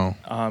 Oh, wow.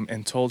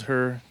 And told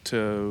her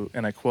to,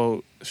 and I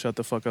quote, "Shut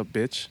the fuck up,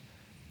 bitch,"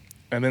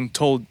 and then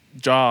told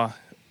Ja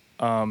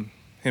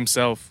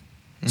himself,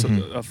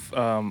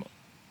 and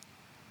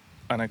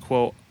I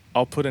quote,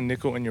 "I'll put a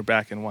nickel in your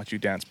back and watch you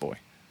dance, boy."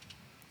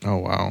 Oh,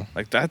 wow.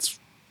 Like that's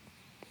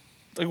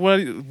like what?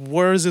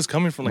 Where is this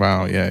coming from? Like,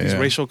 wow, yeah, these yeah.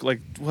 racial, like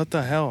what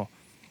the hell?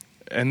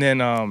 And then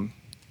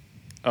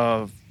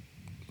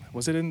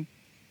was it in?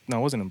 No,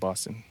 it wasn't in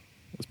Boston.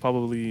 It was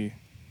probably.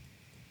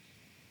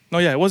 No,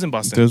 yeah, it was in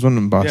Boston. There was one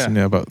in Boston,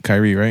 yeah, about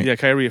Kyrie, right? Yeah,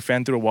 Kyrie, a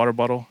fan threw a water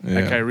bottle Yeah.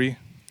 at Kyrie.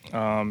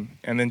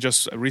 And then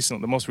just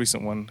the most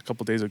recent one, a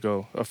couple days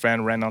ago, a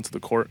fan ran onto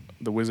the court,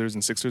 the Wizards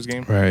and Sixers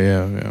game. Right,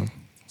 yeah.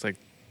 It's like,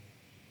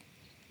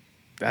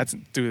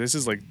 this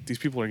is like, these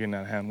people are getting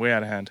out of hand, way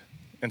out of hand.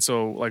 And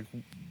so, like,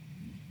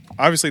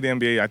 obviously the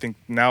NBA, I think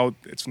now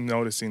it's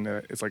noticing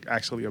that it's like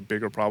actually a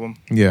bigger problem.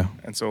 Yeah.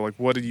 And so, like,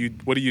 what do you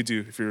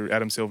do if you're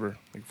Adam Silver?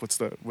 Like,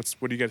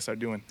 what do you got to start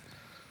doing?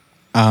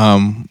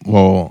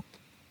 Well,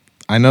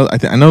 I know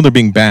they're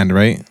being banned,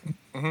 right?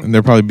 Mm-hmm. And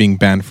they're probably being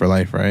banned for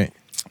life, right?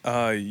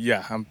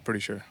 Yeah, I'm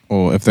pretty sure.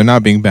 Well, if they're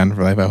not being banned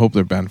for life, I hope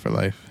they're banned for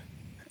life.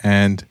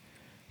 And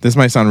this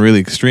might sound really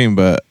extreme,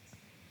 but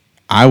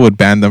I would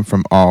ban them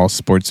from all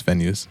sports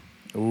venues.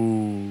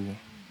 Ooh.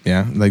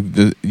 Yeah, like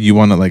you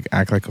want to like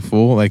act like a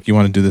fool, like you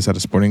want to do this at a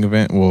sporting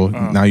event. Well,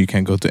 now you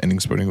can't go to any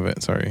sporting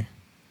event. Sorry.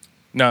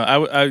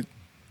 No,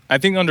 I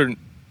think under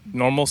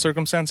normal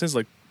circumstances,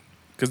 like,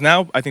 because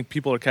now I think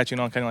people are catching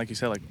on, kind of like you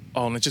said, like,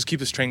 oh, let's just keep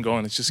this train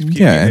going. Let's just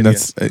keep and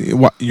that's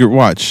your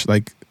watch.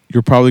 Like,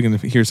 you're probably going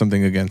to hear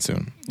something again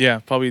soon. Yeah,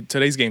 probably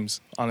today's games,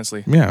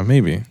 honestly. Yeah,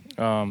 maybe.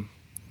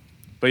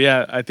 But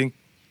yeah, I think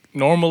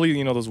normally,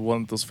 you know,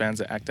 those fans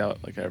that act out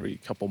like every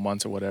couple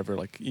months or whatever,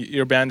 like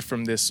you're banned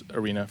from this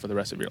arena for the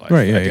rest of your life.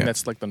 Right, yeah, I think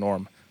that's like the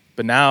norm.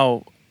 But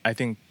now I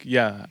think,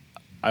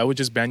 I would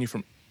just ban you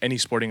from any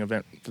sporting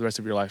event for the rest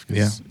of your life.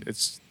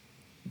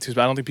 Because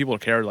I don't think people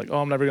care. Like, oh,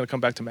 I'm never going to come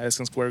back to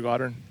Madison Square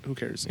Garden. Who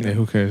cares? You know?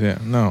 Who cares? Yeah,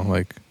 no,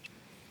 like,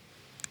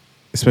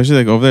 especially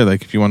like over there,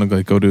 like if you want to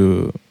like go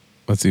to,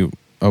 let's see,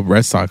 a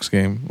Red Sox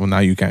game, well, now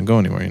you can't go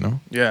anywhere, you know?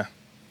 Yeah.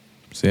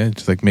 So yeah,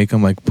 just like make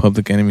them like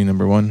public enemy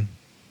number one.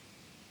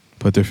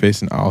 Put their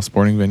face in all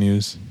sporting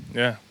venues.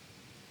 Yeah.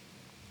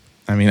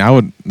 I mean, I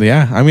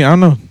don't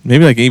know.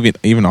 Maybe like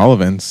even all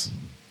events.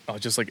 Oh,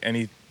 just like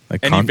any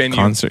venue.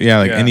 Concert. Yeah,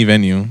 like any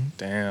venue.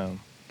 Damn.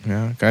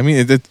 Yeah. I mean,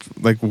 it's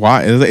like,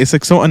 why? It's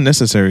like so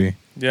unnecessary.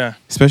 Yeah.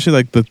 Especially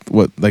like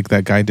what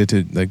that guy did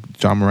to like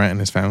Ja Morant and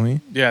his family.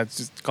 Yeah, it's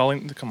just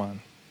calling. Come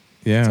on.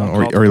 Yeah,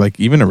 or like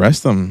even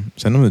arrest them,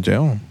 send them to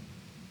jail.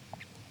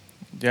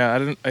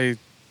 Yeah,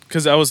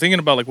 because I was thinking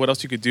about like what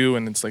else you could do,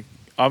 and it's like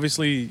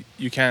obviously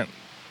you can't.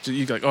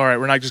 You like, all right,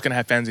 we're not just gonna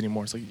have fans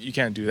anymore. It's like you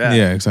can't do that.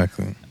 Yeah,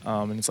 exactly.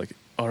 And it's like,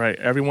 all right,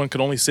 everyone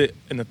could only sit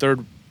in the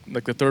third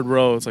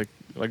row. It's like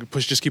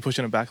just keep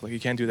pushing it back. Like you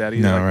can't do that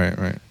either. No, like,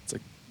 right. It's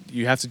like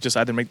you have to just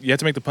make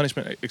the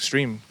punishment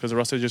extreme because the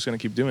rest are just gonna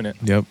keep doing it.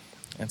 Yep.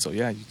 And so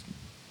you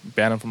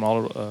ban them from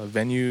all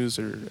venues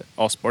or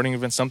all sporting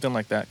events, something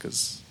like that.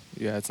 Because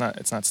it's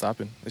not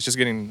stopping. It's just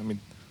getting. I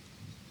mean,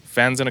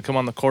 fans gonna come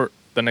on the court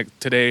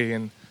today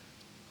and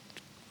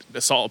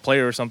assault a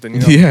player or something.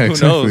 You know? Yeah, Who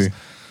exactly. knows?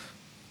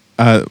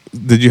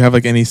 Did you have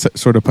like any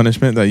sort of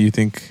punishment that you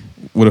think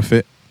would have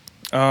fit?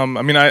 I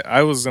mean, I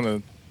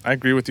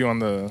agree with you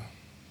on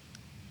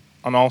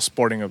all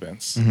sporting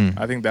events. Mm-hmm.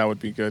 I think that would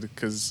be good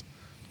because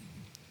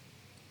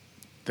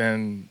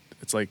then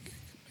it's like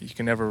you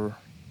can never,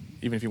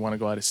 even if you want to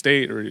go out of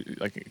state or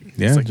like,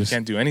 it's like you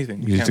can't do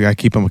anything. You just gotta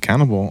keep them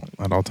accountable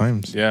at all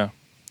times. Yeah.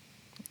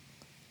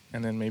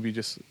 And then maybe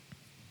just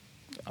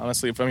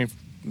honestly,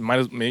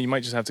 you might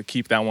just have to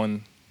keep that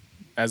one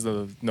as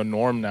the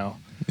norm now.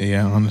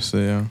 Yeah,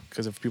 honestly, yeah.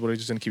 Because if people are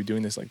just gonna keep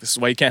doing this, like this is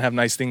why you can't have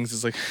nice things.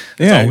 It's like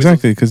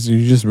exactly, because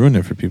you just ruin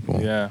it for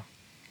people. Yeah,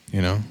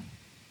 you know.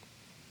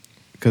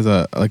 Because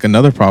like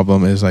another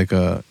problem is like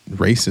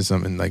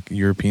racism in like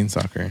European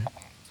soccer.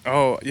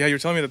 Oh yeah, you're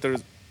telling me that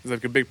there's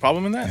like a big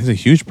problem in that. It's a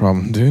huge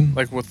problem, dude.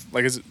 Like with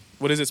like is it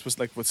what is it?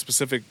 Like with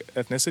specific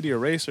ethnicity or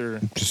race or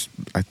Just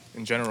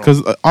in general?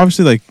 because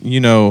obviously, like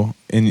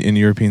in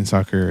European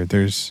soccer,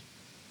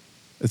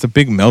 it's a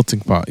big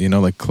melting pot.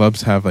 Like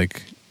clubs have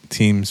like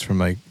teams from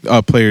like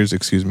players,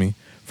 excuse me,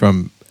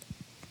 from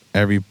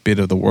every bit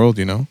of the world.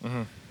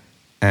 Mm-hmm.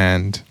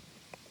 And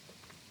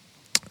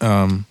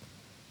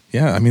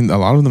yeah, I mean, a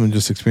lot of them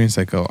just experience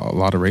like a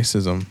lot of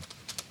racism,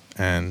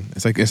 and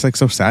it's like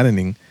so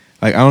saddening.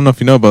 Like I don't know if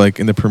you know, but like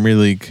in the Premier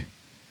League,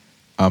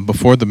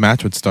 before the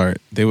match would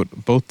start,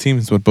 both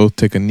teams would both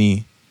take a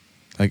knee,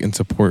 like in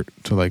support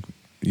to like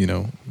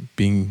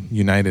being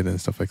united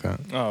and stuff like that.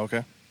 Oh,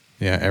 okay.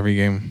 Yeah, every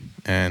game,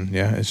 and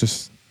yeah,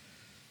 it's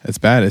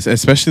bad. It's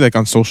especially like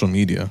on social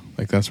media.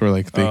 Like that's where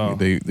like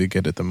they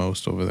get it the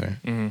most over there.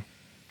 Mm-hmm.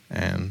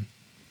 And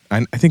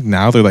I think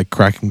now they're like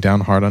cracking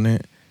down hard on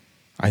it.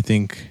 I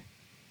think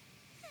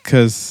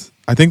because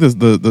I think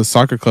the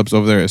soccer clubs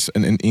over there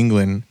in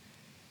England,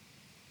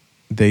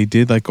 they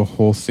did like a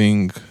whole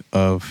thing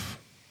of,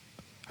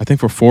 I think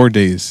for 4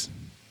 days,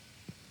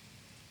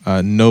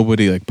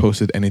 nobody like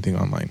posted anything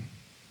online.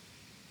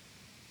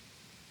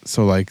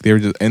 So like they were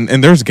just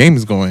and there's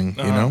games going,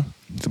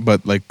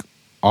 but like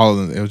all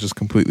of them, it was just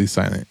completely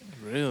silent.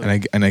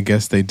 Really? And I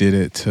guess they did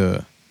it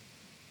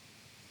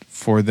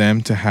for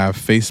them to have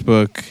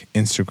Facebook,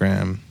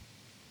 Instagram,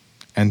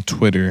 and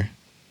Twitter,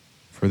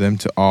 for them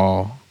to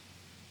all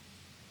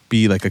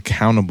be like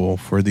accountable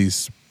for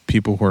these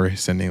people who are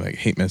sending like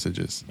hate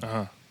messages.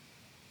 Uh-huh.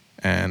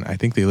 And I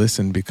think they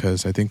listened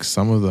because I think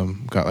some of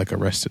them got like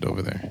arrested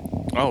over there.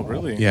 Oh,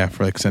 really? Yeah,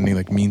 for like sending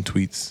like mean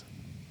tweets.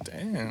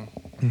 Damn.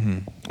 Mm-hmm.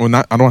 Well,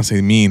 I don't want to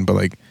say mean, but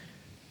like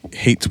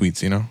hate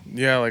tweets,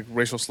 Yeah, like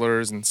racial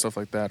slurs and stuff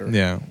like that. Or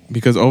Yeah,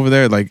 because over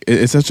there, like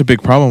it's such a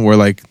big problem where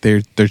like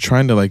they're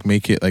trying to like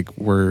make it like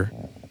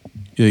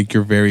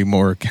you're very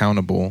more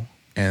accountable,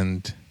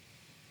 and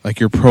like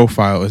your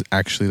profile is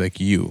actually like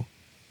you.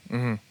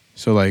 Mm-hmm.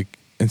 So like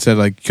instead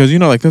like because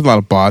like there's a lot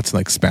of bots and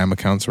like spam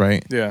accounts,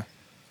 right? Yeah.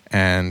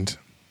 And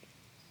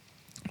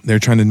they're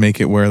trying to make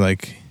it where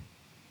like,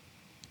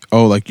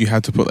 oh, like you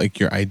have to put like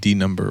your ID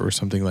number or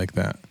something like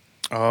that.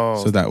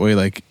 Oh. So that way,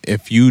 like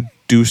if you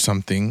do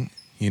something,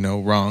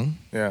 wrong,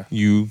 Yeah.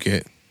 you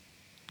get,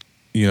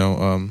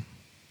 in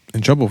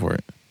trouble for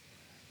it.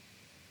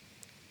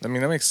 I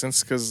mean, that makes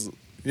sense because,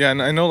 yeah,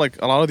 and I know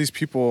like a lot of these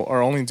people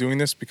are only doing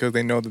this because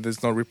they know that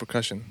there's no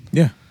repercussion.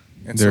 Yeah.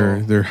 And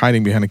they're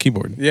hiding behind a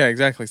keyboard. Yeah,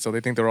 exactly. So they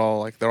think they're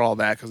all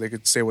that because they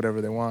could say whatever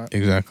they want.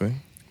 Exactly.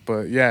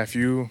 But yeah, if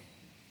you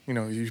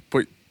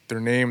put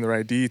their name, their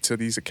ID to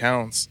these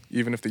accounts,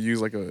 even if they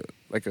use like a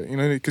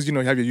because you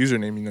have your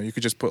username, you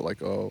could just put like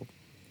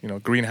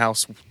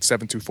greenhouse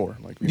 724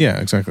 like. Yeah,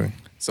 exactly.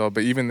 So,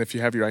 but even if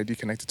you have your ID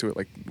connected to it,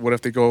 like, what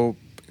if they go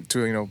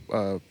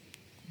to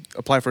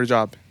apply for a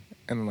job,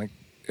 and like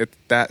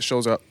that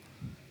shows up,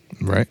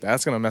 right?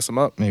 That's gonna mess them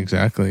up.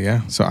 Exactly.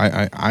 Yeah. So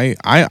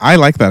I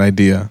like that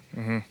idea.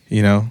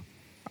 Mm-hmm.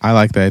 I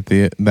like that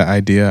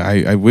idea.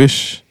 I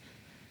wish.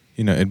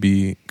 It'd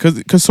be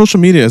because social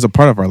media is a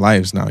part of our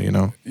lives now.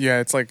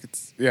 Yeah, it's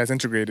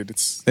integrated.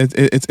 It's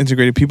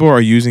integrated. People are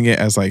using it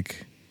as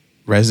like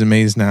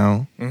resumes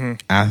now. Mm-hmm.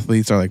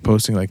 Athletes are like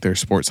posting like their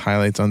sports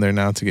highlights on there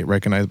now to get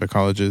recognized by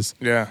colleges.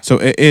 Yeah. So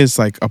it is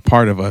like a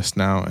part of us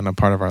now and a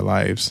part of our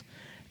lives.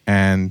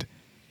 And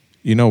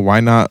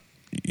why not?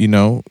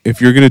 If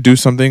you're gonna do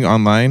something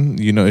online,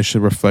 it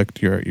should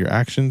reflect your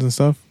actions and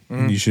stuff.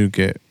 Mm-hmm. And you should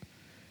get,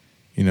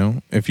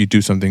 if you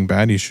do something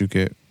bad, you should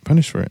get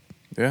punished for it.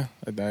 Yeah,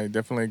 I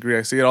definitely agree.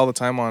 I see it all the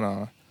time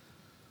on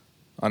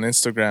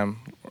Instagram,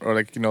 or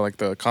like like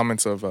the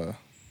comments of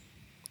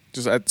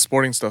just at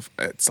sporting stuff.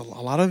 It's a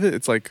lot of it.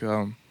 It's like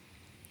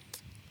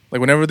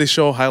whenever they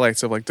show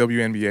highlights of like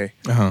WNBA,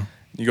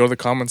 you go to the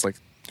comments like,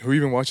 who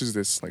even watches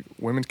this? Like,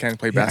 women can't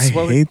play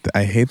basketball.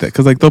 I hate that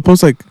because like they'll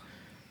post like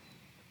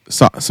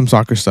some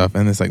soccer stuff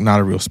and it's like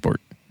not a real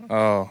sport.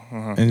 Oh,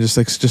 uh-huh. And just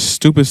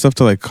stupid stuff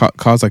to like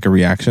cause like a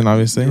reaction,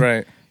 obviously.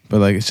 Right. But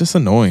like it's just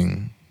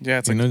annoying. Yeah,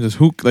 it's just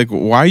who like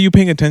why are you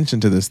paying attention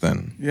to this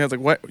then? Yeah, it's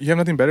like, what, you have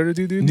nothing better to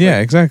do, dude? Yeah,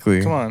 like,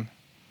 exactly. Come on.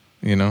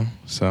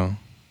 So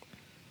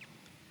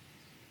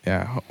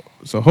yeah.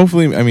 So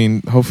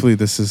hopefully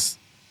this is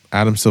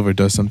Adam Silver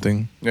does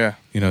something. Yeah.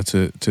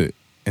 To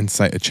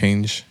incite a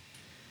change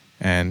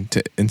and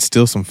to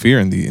instill some fear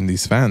in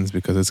these fans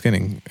because it's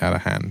getting out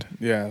of hand.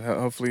 Yeah,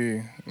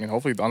 hopefully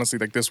honestly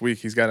like this week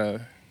he's got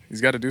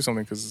to do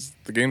something because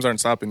the games aren't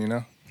stopping,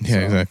 Yeah, so.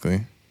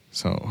 Exactly.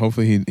 So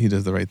hopefully he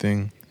does the right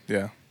thing.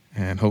 Yeah.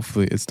 And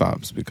hopefully it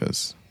stops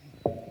because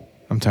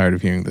I'm tired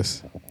of hearing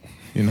this,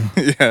 Yeah,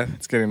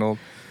 it's getting old.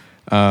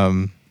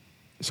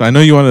 So I know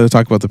you wanted to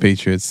talk about the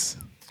Patriots.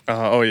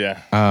 Oh,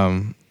 yeah.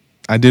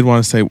 I did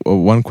want to say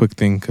one quick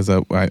thing because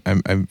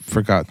I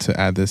forgot to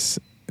add this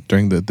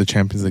during the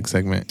Champions League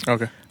segment.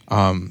 Okay.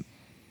 Do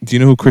you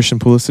know who Christian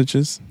Pulisic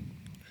is?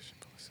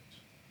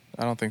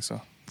 I don't think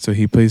so. So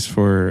he plays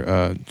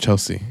for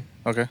Chelsea.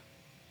 Okay.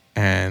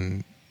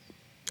 And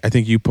I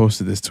think you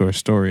posted this to our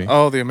story.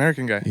 Oh, the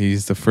American guy.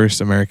 He's the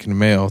first American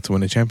male to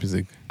win the Champions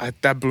League.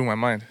 That blew my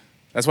mind.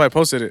 That's why I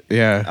posted it.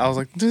 Yeah. I was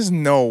like, there's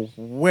no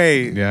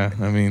way. Yeah.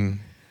 I mean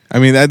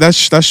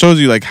that shows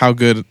you like how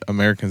good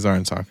Americans are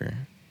in soccer.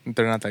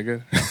 They're not that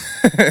good.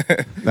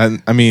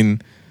 That I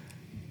mean,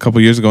 a couple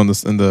years ago in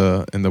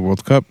the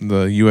World Cup,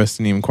 the U.S.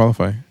 didn't even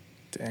qualify.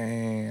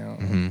 Damn.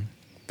 Mm-hmm.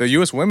 The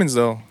U.S. women's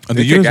though.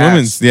 The U.S.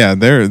 women's, yeah,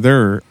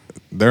 they're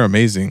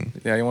amazing.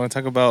 Yeah, you want to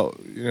talk about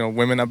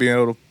women not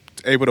being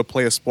able to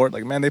play a sport?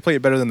 Like, man, they play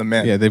it better than the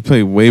men. Yeah, they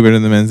play way better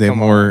than the men's. They have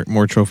Come on.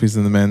 more trophies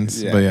than the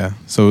men's. Yeah. But yeah,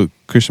 so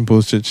Christian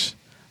Pulisic,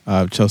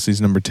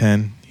 Chelsea's number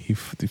 10. He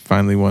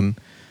finally won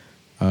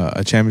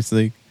a Champions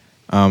League.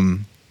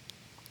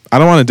 I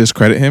don't want to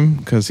discredit him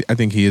because I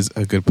think he is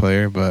a good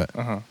player, but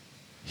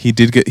he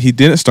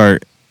didn't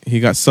start. He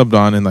got subbed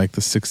on in like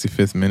the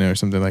 65th minute or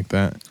something like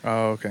that.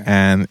 Oh, okay.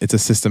 And it's a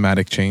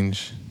systematic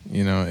change.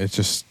 It's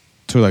just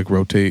to like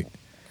rotate.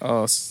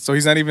 Oh, so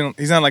he's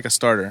not like a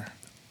starter.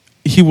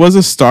 He was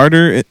a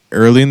starter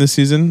early in the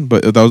season,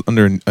 but that was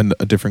under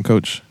a different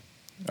coach.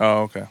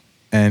 Oh, okay.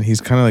 And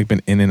he's kind of like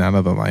been in and out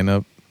of the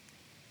lineup,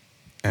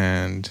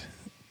 and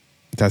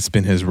that's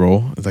been his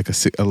role. It's like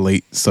a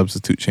late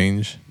substitute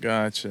change.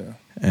 Gotcha.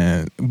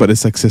 But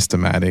it's like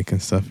systematic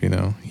and stuff.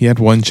 He had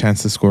one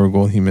chance to score a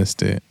goal, he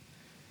missed it.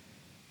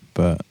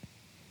 But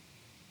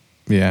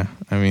yeah,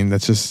 I mean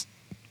that's just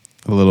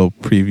a little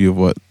preview of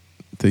what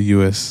the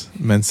U.S.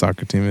 men's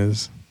soccer team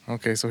is.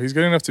 Okay, so he's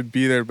good enough to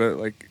be there, but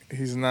like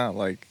he's not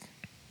like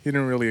he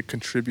didn't really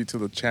contribute to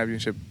the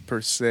championship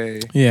per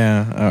se.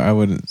 Yeah, I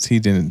wouldn't. He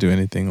didn't do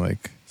anything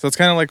like. So it's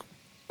kind of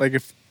like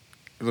if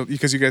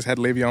because you guys had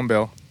Le'Veon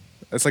Bell,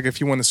 it's like if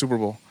he won the Super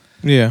Bowl.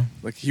 Yeah,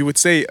 like he would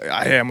say,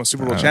 "I am a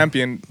Super Bowl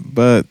champion,"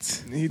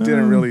 but he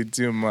didn't really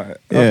do much.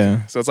 Yeah,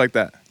 okay, so it's like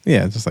that.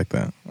 Yeah, just like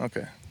that.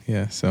 Okay.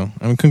 Yeah, so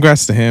I mean,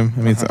 congrats to him. I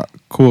mean, it's a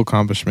cool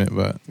accomplishment,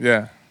 but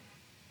yeah,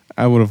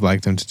 I would have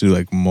liked him to do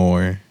like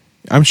more.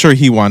 I'm sure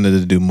he wanted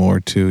to do more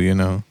too,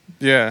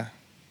 Yeah.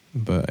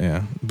 But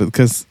yeah,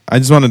 because I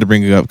just wanted to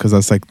bring it up because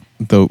that's like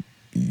the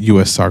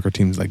U.S. soccer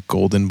team's like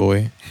golden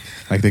boy,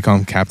 like they call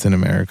him Captain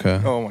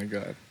America. Oh my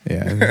God.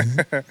 Yeah,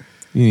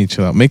 you need to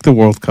chill out. Make the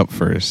World Cup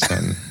first,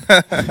 and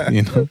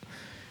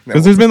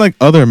because there's been like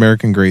other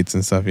American greats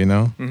and stuff,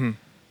 Mm-hmm.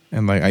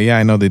 And like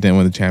I know they didn't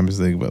win the Champions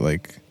League, but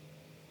like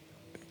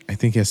I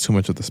think he has too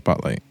much of the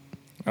spotlight.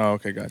 Oh,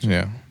 okay, gotcha.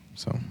 Yeah.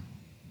 So,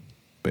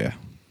 but yeah,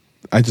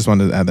 I just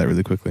wanted to add that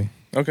really quickly.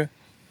 Okay.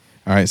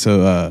 All right.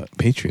 So,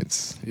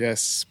 Patriots.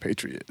 Yes,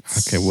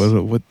 Patriots. Okay.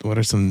 What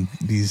are some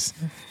of these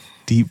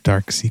deep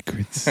dark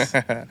secrets?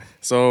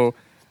 So,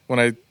 when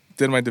I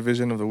did my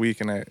division of the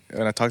week and I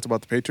talked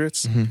about the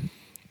Patriots,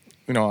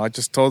 I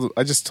just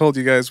told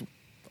you guys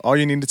all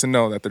you needed to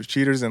know, that they're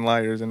cheaters and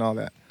liars and all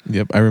that.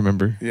 Yep, I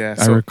remember. Yeah,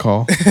 I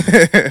recall.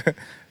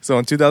 So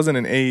in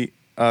 2008.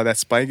 That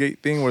Spygate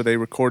thing where they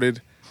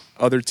recorded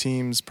other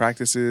teams'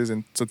 practices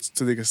and so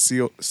they could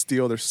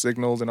steal their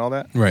signals and all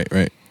that.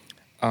 Right.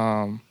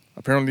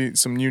 Apparently,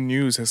 some new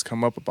news has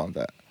come up about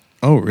that.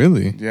 Oh,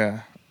 really?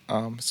 Yeah.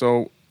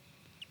 So,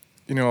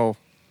 when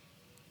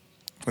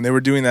they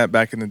were doing that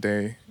back in the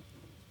day,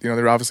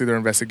 they're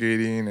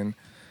investigating and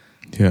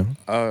yeah.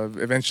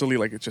 Eventually,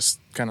 like it just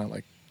kind of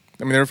like,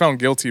 I mean, they were found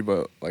guilty,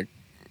 but like,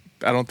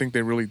 I don't think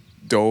they really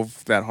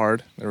dove that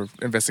hard. They were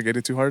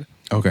investigated too hard.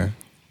 Okay.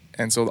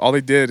 And so all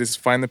they did is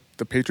find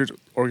the Patriot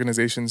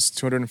organization's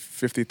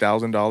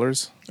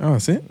 $250,000. Oh,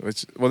 that's it?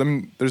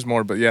 There's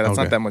more, but yeah, that's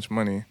Okay. not that much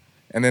money.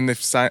 And then they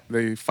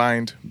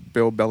fined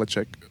Bill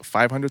Belichick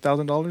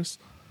 $500,000.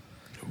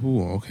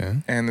 Ooh, okay.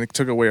 And they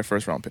took away a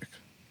first-round pick.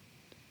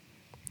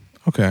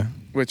 Okay.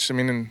 Which, I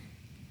mean,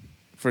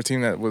 for a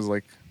team that was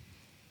like...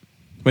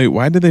 Wait,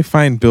 why did they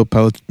find Bill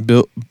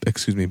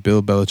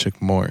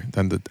Belichick more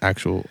than the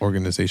actual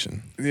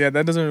organization? Yeah,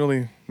 that doesn't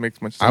really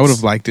make much sense. I would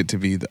have liked it to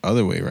be the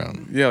other way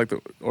around. Yeah, like the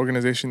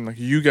organization, like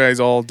you guys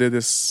all did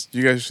this.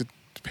 You guys should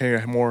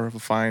pay more of a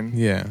fine.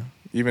 Yeah.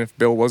 Even if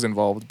Bill was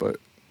involved. But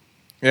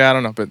yeah, I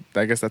don't know. But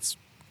I guess that's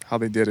how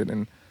they did it.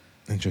 And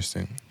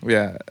interesting.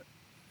 Yeah.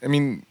 I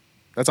mean,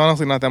 that's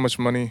honestly not that much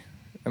money.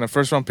 And a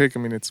first-round pick,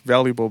 I mean, it's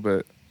valuable,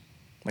 but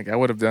like I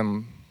would have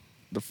done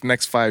the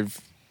next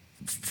 5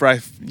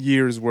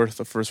 years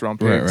worth of first-round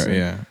picks. Right,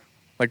 yeah.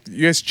 Like,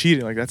 you guys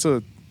cheated. Like,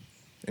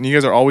 and you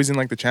guys are always in,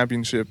 like, the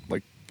championship.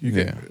 Like,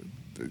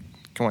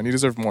 come on, you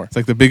deserve more. It's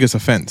like the biggest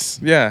offense.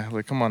 Yeah,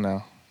 like, come on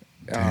now.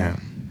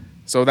 Damn.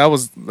 So that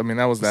was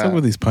that. What's up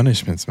with these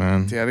punishments,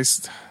 man? Yeah,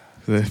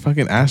 the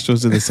fucking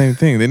Astros did the same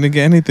thing. They didn't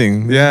get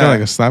anything. They got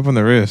like a slap on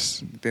the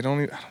wrist. They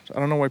don't. I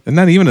don't know why. And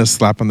not even a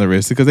slap on the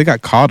wrist because they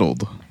got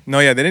coddled. No,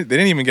 yeah, they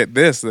didn't even get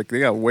this. Like, they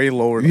got way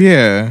lower. Like,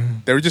 yeah,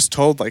 they were just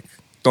told like,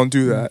 don't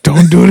do that.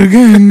 Don't do it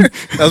again.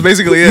 That was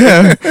basically it.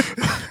 Yeah,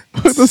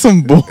 that's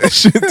some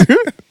bullshit,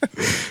 dude.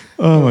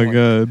 Oh my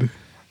God.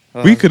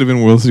 We could have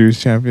been World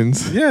Series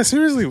champions. Yeah,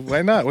 seriously.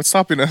 Why not? What's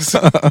stopping us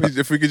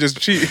if we could just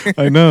cheat?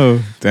 I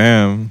know.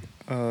 Damn.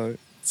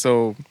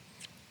 So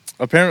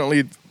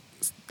apparently,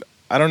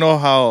 I don't know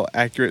how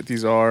accurate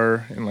these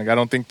are, and like I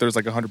don't think there's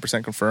like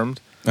 100% confirmed.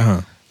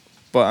 But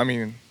I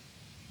mean,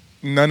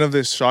 none of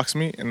this shocks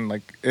me, and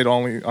like it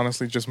only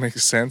honestly just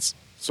makes sense.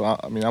 So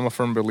I mean, I'm a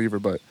firm believer,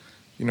 but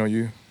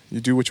you You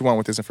do what you want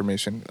with this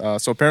information.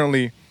 So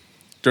apparently,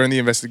 during the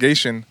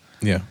investigation,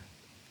 Yeah.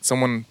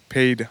 someone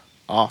paid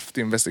off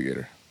the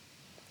investigator.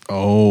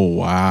 Oh,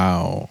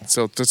 wow.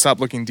 So to stop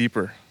looking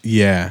deeper.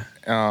 Yeah.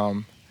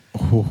 Um,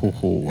 Oh,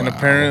 wow. And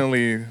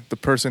apparently, the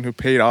person who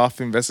paid off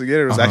the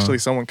investigator was Uh-huh. actually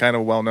someone kind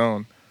of well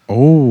known.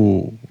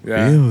 Oh,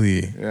 Yeah.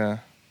 really? Yeah.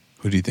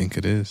 Who do you think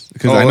it is?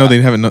 Because Oh, I know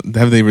they haven't.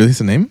 Have they released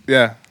a name?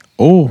 Yeah.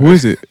 Oh, who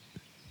is it?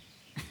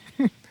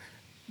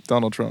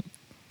 Donald Trump.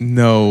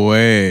 No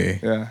way.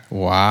 Yeah.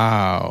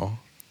 Wow.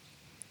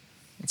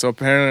 So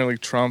apparently,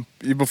 Trump,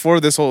 before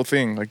this whole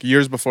thing, like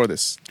years before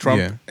this, Trump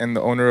Yeah. and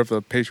the owner of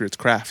the Patriots,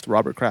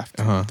 Robert Kraft,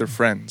 Uh-huh. they're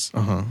friends.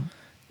 Uh-huh.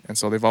 And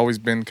so they've always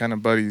been kind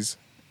of buddies.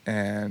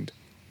 And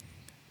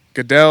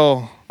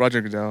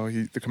Roger Goodell,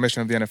 the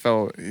commissioner of the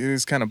NFL,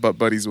 he's kind of butt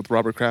buddies with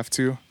Robert Kraft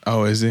too.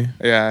 Oh, is he?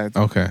 Yeah.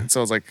 Okay.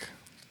 So it's like,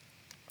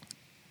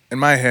 in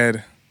my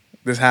head,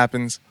 this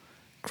happens.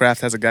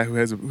 Kraft has a guy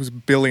who's a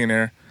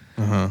billionaire,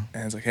 Uh-huh.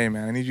 and it's like, hey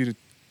man, I need you to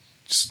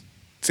just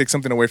take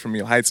something away from me,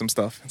 he'll hide some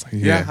stuff. It's like,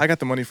 Yeah. yeah, I got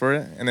the money for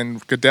it. And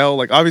then Goodell,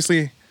 like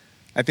obviously,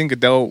 I think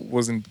Goodell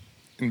was in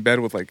bed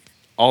with like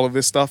all of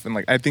this stuff, and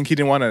like I think he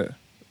didn't want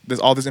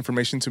all this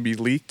information to be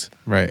leaked,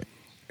 Right.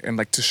 and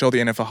like to show the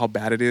NFL how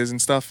bad it is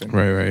and stuff. And,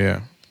 Right.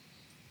 Yeah.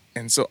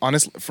 And so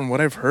honestly, from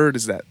what I've heard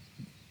is that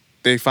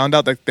they found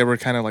out that they were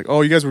kind of like,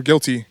 oh, you guys were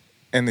guilty,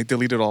 and they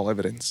deleted all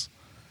evidence.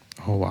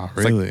 Oh, wow. It's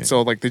like- Really?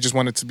 so like they just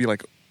wanted to be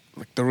like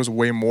there was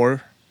way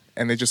more,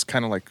 and they just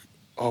kind of like,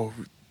 oh,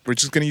 we're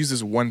just gonna use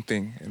this one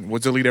thing, and we'll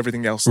delete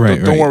everything else. Right,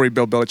 Don't right. worry,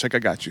 Bill Belichick, I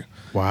got you.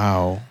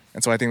 Wow.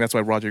 And so I think that's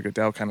why Roger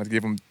Goodell kind of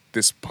gave him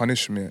this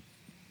punishment.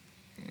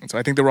 And so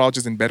I think they were all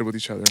just in bed with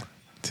each other.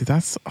 Dude,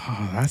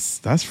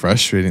 that's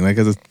frustrating. Like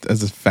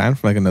as a fan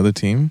from like another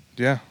team,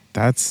 Yeah.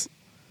 that's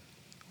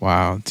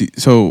wow.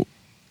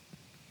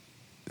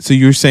 So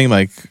you're saying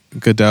like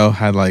Goodell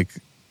had like,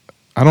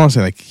 I don't want to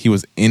say like he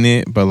was in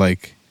it, but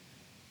like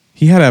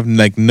he had to have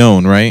like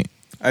known, right?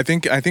 I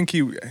think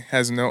he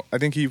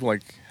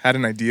like had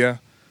an idea,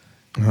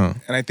 Uh-huh.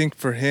 and I think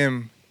for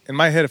him, in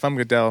my head, if I'm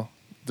Goodell,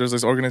 there's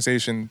this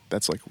organization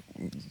that's like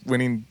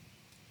winning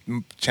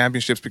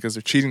championships because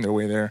they're cheating their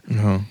way there.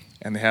 Uh-huh.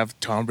 And they have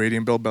Tom Brady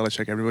and Bill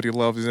Belichick. Everybody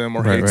loves them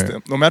or Right, hates right.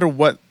 them. No matter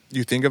what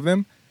you think of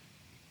them,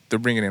 they're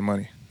bringing in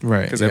money.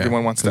 Right. Because yeah.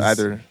 everyone wants to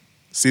either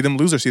see them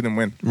lose or see them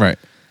win. Right.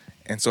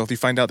 And so if you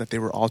find out that they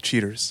were all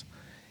cheaters,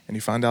 and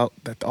you find out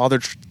that all their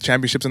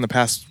championships in the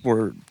past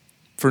were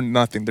for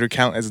nothing, their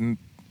count as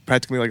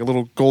practically like a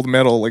little gold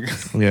medal, like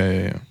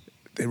Yeah.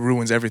 it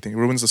ruins everything. It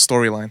ruins the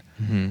storyline.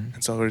 Mm-hmm.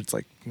 And so it's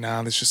like,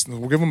 nah,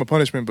 we'll give them a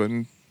punishment, but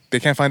they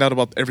can't find out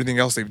about everything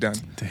else they've done.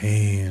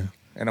 Damn.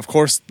 And of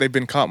course, they've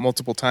been caught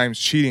multiple times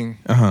cheating.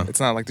 Uh-huh. It's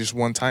not like just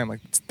one time.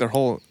 Like it's their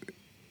whole,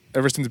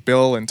 ever since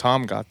Bill and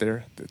Tom got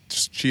there, they're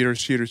just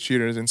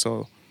cheaters. And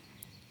so,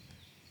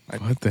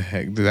 What the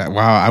heck?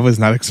 Wow, I was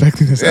not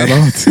expecting this at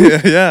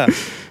all. yeah.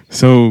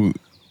 So,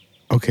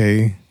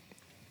 okay.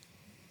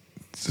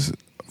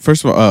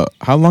 First of all,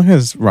 how long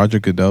has Roger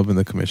Goodell been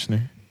the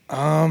commissioner?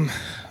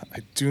 I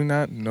do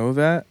not know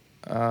that.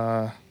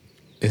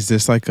 Is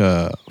this like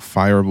a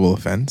fireable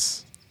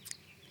offense?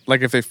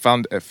 Like if they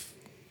found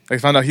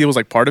out he was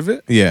like part of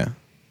it. Yeah.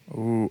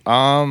 Ooh,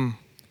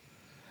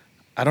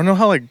 I don't know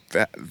how like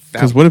that.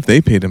 Because what if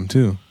they paid him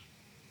too?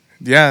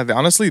 Yeah,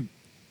 honestly.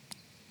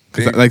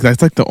 Because like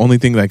that's like the only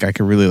thing like I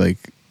could really like.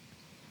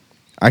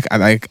 I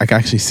can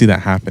actually see that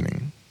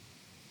happening.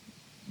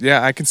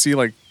 Yeah, I can see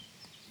like.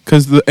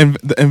 Because the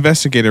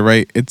investigator,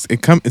 right? It's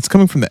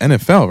coming from the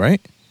NFL,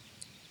 right?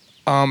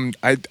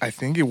 I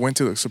think it went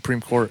to the Supreme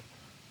Court.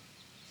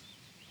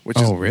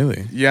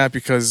 Really? Yeah,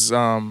 because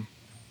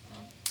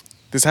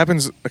this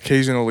happens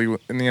occasionally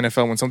in the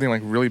NFL when something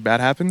like really bad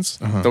happens.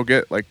 Uh-huh. They'll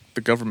get like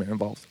the government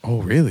involved.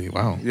 Oh, really?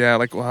 Wow. Yeah,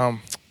 like what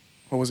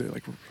was it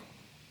like?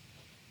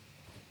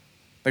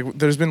 Like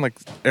there's been like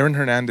Aaron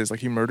Hernandez, like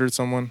he murdered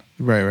someone.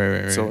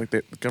 Right. So like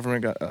the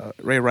government got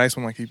Ray Rice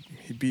when like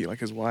he beat like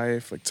his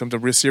wife, like some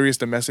serious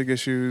domestic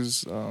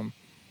issues,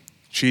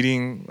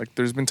 cheating. Like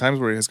there's been times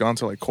where he has gone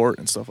to like court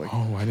and stuff like.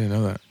 Oh, I didn't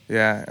know that.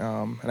 Yeah,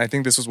 and I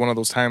think this was one of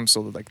those times.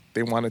 So that, like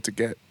they wanted to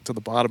get to the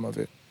bottom of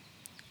it,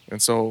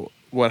 and so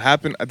what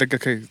happened? I think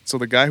so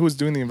the guy who was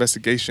doing the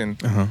investigation.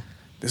 Uh-huh.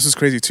 This is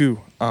crazy too.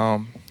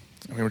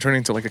 I mean, we're turning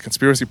into like a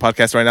conspiracy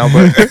podcast right now,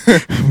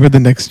 but we're the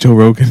next Joe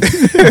Rogan.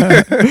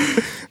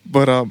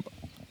 But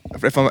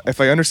if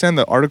I understand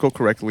the article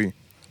correctly,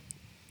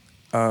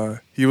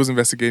 he was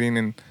investigating,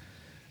 and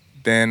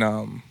then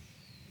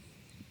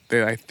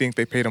I think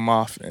they paid him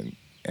off, and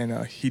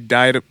he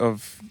died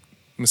of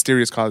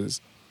mysterious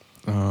causes.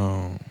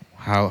 Oh,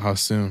 how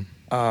soon?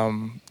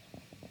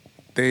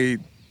 They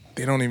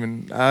don't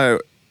even. I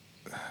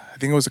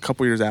think it was a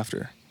couple years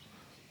after.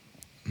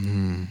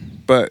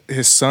 But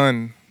his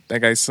son,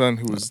 that guy's son,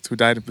 who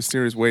died in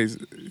mysterious ways,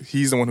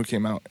 he's the one who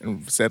came out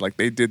and said like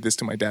they did this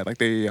to my dad, like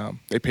they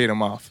paid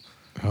him off.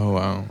 Oh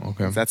wow,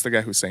 okay. That's the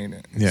guy who's saying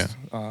it. Yeah.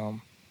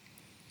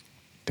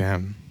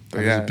 Damn,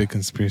 that is a big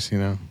conspiracy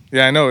now.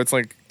 Yeah, I know. It's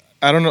like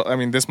I don't know. I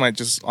mean, this might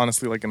just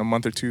honestly like in a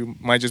month or two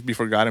might just be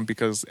forgotten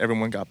because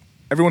everyone got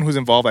everyone who's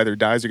involved either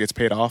dies or gets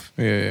paid off.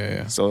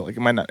 Yeah. So like it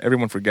might not.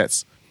 Everyone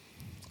forgets.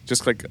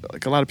 Just like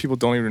a lot of people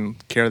don't even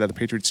care that the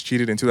Patriots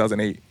cheated in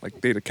 2008.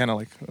 Like they kind of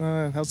like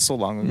that was so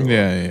long ago.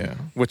 Yeah.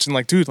 Which and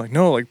like dude, like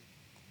no, like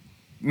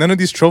none of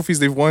these trophies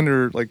they've won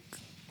are like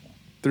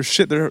they're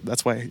shit. This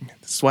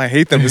is why I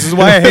hate them. This is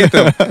why I hate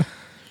them.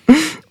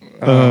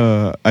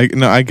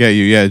 I get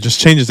you. Yeah, it just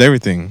changes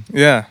everything.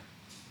 Yeah.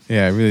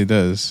 Yeah, it really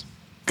does.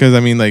 Because I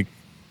mean, like,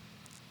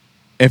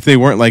 if they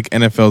weren't like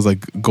NFL's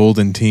like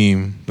golden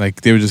team,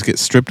 like they would just get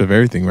stripped of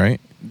everything,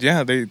 right?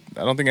 Yeah, I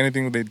don't think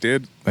anything they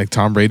did. Like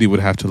Tom Brady would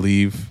have to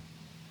leave.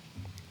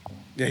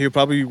 Yeah, he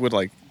probably would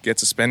like get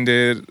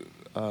suspended.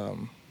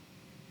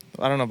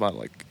 I don't know about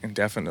like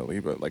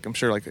indefinitely, but like I'm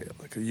sure like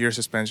a year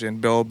suspension.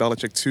 Bill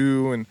Belichick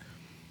too, and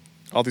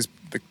all these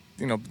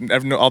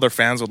all their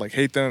fans would like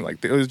hate them.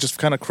 Like it would just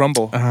kind of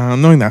crumble.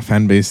 Knowing that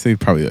fan base, they'd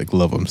probably like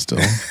love them still.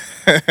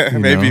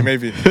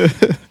 maybe.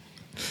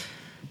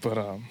 But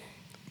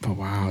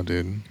wow,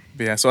 dude.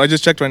 But yeah, so I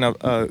just checked right now.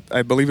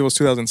 I believe it was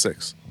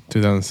 2006.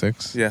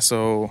 2006. Yeah,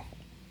 so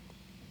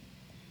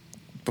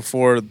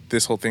before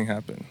this whole thing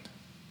happened,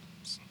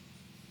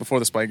 before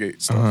the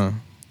Spygate stuff.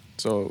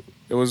 So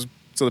it was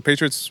the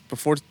Patriots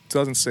before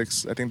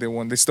 2006. I think they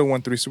won. They still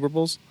won 3 Super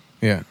Bowls.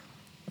 Yeah.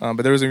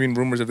 But there was even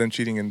rumors of them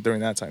cheating during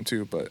that time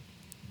too. But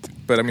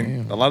I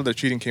mean, a lot of their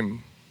cheating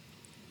came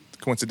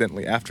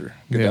coincidentally after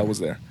Goodell was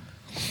there.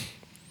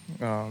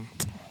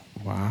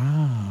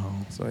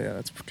 Wow. So yeah,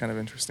 that's kind of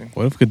interesting.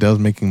 What if Goodell's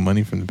making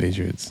money from the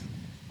Patriots,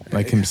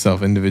 like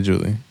himself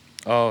individually?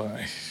 Oh,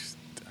 I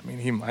mean,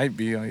 he might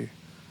be.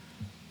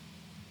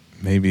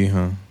 Maybe,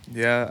 huh?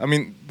 Yeah, I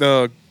mean,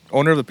 the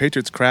owner of the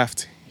Patriots,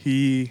 Kraft,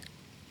 he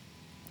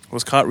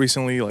was caught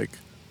recently, like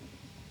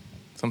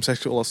some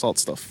sexual assault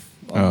stuff.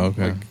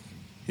 Okay. Like,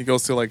 he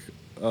goes to like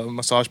a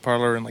massage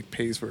parlor and like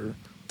pays to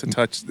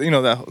touch. You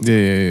know that.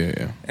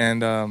 Yeah.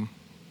 And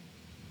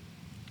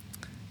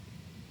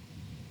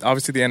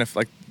obviously the NFL,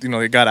 like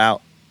they got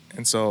out,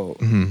 and so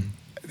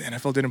the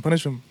NFL didn't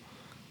punish him.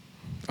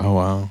 Oh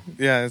wow.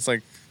 Yeah, it's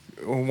like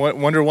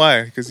wonder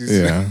why, because he's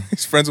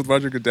he's friends with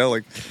Roger Goodell.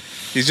 Like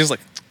he's just like,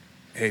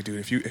 hey dude,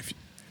 if you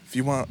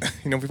want,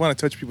 if you want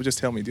to touch people, just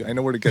tell me, dude. I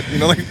know where to get.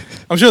 Like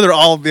I'm sure they're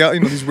all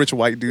these rich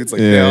white dudes.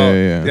 Like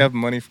they have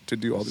money to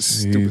do all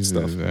this stupid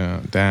stuff.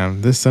 Yeah.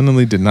 Damn, this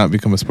suddenly did not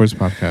become a sports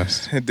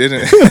podcast. It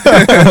didn't.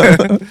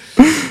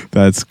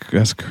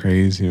 That's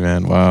crazy,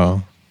 man.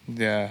 Wow.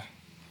 Yeah.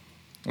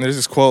 And there's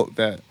this quote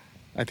that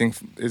I think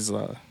is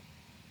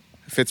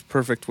fits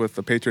perfect with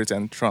the Patriots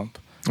and Trump.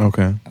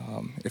 Okay.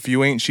 If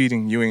you ain't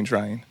cheating, you ain't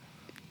trying.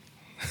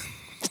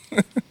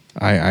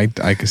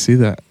 I could see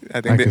that.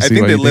 I think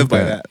they live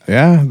by that.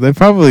 Yeah, they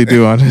probably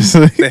do,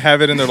 honestly. They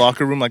have it in their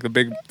locker room, like the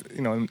big,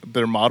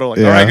 their motto. Like,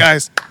 all right,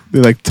 guys. They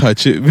like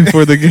touch it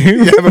before the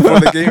game. Yeah, before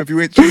the game. If you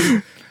ain't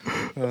cheating.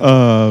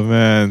 Oh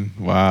man!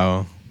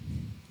 Wow.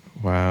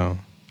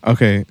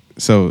 Okay,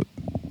 so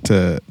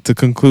to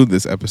conclude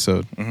this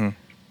episode,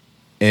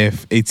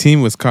 if a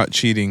team was caught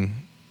cheating,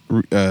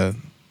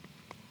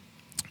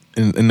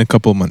 in a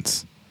couple of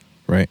months,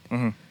 right?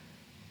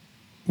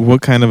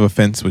 What kind of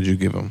offense would you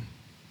give them?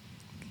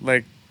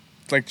 Like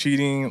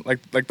cheating,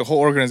 like the whole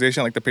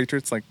organization, like the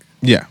Patriots, like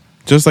yeah,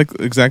 just like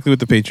exactly what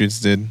the Patriots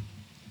did,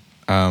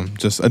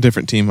 just a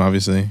different team,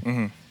 obviously.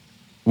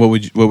 What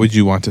would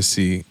you want to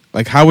see?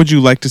 Like, how would you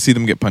like to see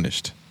them get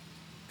punished?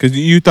 Because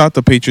you thought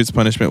the Patriots'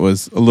 punishment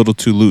was a little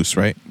too loose,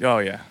 right? Oh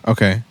yeah.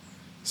 Okay,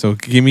 so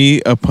give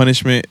me a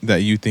punishment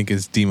that you think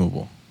is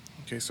deemable.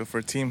 Okay, so for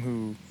a team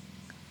who,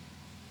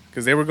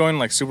 because they were going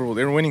like Super Bowl,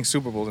 they were winning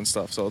Super Bowls and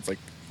stuff. So it's like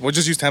we'll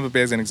just use Tampa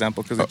Bay as an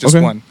example because it just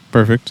won.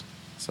 Perfect.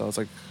 So it's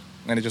like,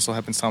 and it just so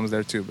happens Tom's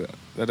there too, but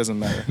that doesn't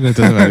matter. That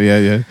doesn't matter.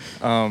 Yeah.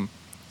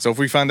 So if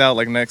we find out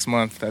like next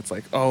month, that's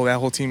like, oh, that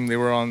whole team, they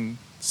were on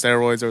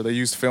steroids or they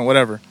used film,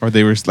 whatever. Or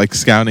they were like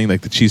scouting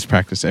like the Chiefs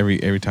practice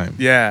every time.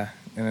 Yeah,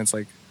 and it's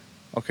like,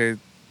 okay,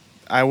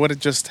 I would have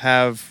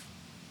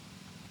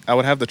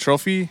the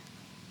trophy,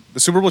 the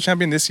Super Bowl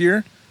champion this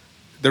year.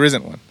 There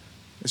isn't one.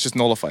 It's just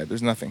nullified.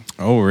 There's nothing.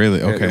 Oh,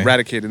 really? Okay.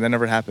 Eradicated. That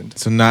never happened.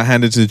 So not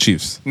handed to the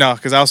Chiefs. No,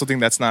 because I also think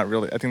that's not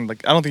really. I don't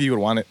think you would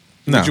want it.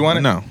 No, would you want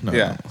it? No.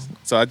 Yeah.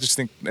 So I just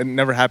think it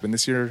never happened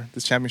this year.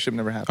 This championship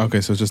never happened. Okay,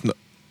 so just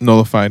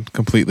nullified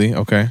completely.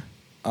 Okay.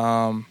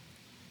 I'm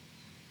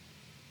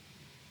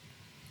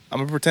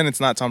gonna pretend it's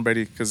not Tom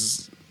Brady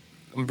because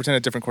I'm gonna pretend a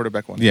different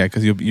quarterback won. Yeah,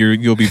 because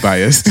you'll be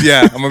biased.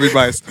 Yeah, I'm gonna be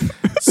biased.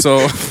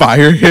 So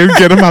fire him,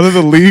 get him out of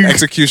the league.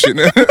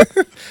 Execution.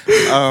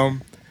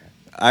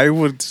 I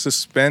would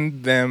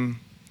suspend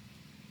them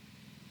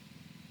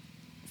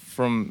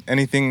from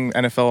anything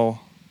NFL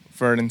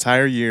for an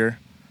entire year.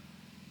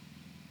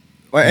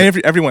 Well,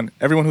 everyone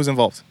who's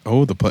involved. Oh,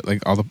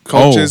 all the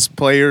coaches,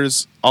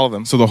 players, all of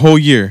them. So the whole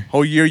year.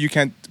 Whole year, you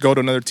can't go to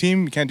another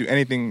team. You can't do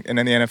anything in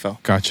any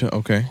NFL. Gotcha.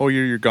 Okay. Whole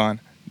year, you're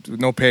gone.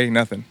 No pay,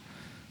 nothing.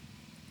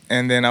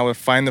 And then I would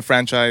fine the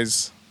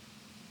franchise.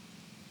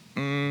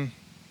 Let's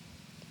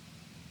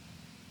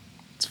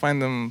fine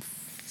them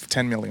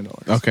 $10 million.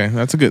 Okay,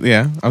 that's a good.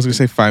 Yeah, I was gonna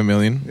say $5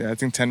 million. Yeah, I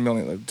think $10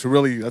 million.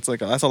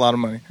 That's a lot of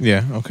money.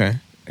 Yeah. Okay.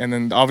 and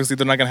then obviously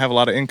they're not going to have a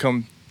lot of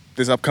income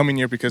this upcoming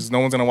year because no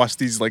one's going to watch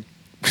these like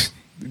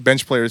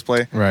bench players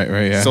play. Right,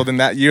 yeah. So then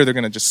that year they're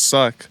going to just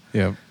suck.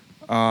 Yep.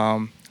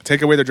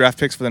 Take away their draft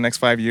picks for the next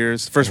 5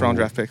 years, first round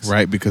draft picks.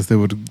 Right, because they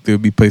would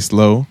be placed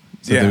low,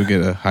 so they would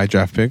get a high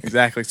draft pick.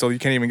 Exactly. So you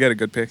can't even get a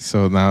good pick.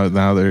 So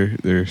now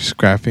they're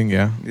scrapping.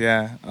 Yeah.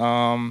 Yeah.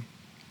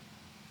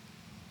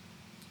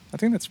 I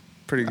think that's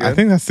pretty good. I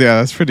think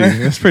that's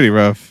pretty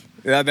rough.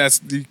 Yeah,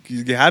 that's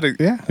you had to.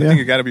 Yeah, I think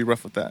you got to be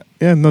rough with that.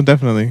 Yeah, no,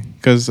 definitely,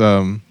 because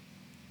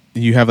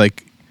you have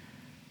like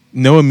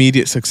no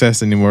immediate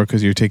success anymore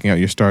because you're taking out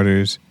your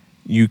starters.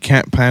 You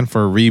can't plan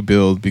for a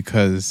rebuild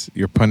because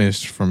you're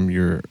punished from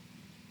your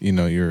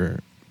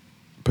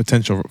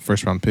potential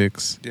first round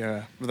picks.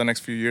 Yeah, for the next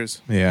few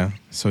years. Yeah,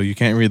 so you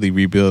can't really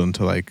rebuild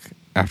until like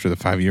after the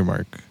 5-year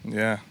mark.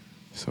 Yeah.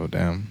 So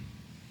damn,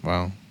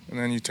 wow. And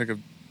then you take a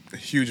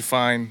huge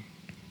fine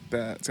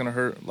that's gonna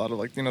hurt a lot of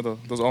like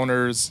those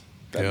owners.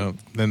 Yeah.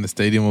 Then the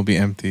stadium will be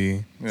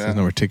empty. Yeah. So there's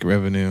no more ticket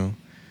revenue.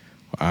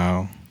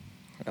 Wow.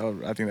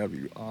 I think that'd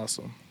be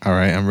awesome. All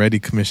right, I'm ready,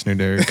 Commissioner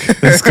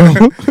Derek. Let's go.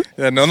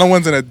 Yeah, no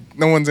one's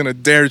in a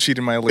dare cheat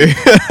in my league.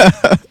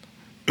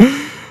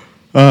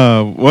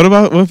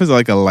 What if it's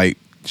like a light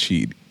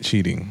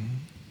cheating?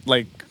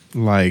 Like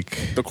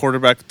the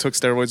quarterback took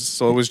steroids,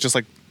 so it was just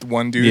like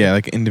one dude. Yeah,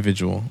 like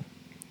individual.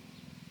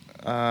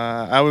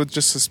 I would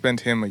just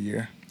suspend him a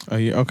year. A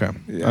year, okay.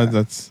 Yeah,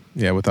 that's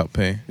without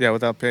pay. Yeah,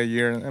 without pay a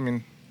year.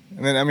 And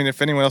then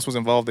if anyone else was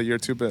involved a year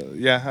too, but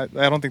yeah,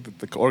 I don't think that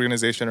the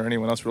organization or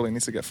anyone else really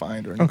needs to get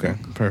fined or anything.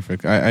 Okay,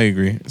 perfect. I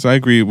agree. So I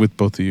agree with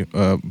both of you.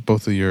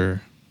 Both of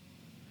your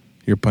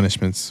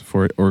punishments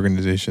for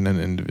organization and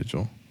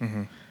individual.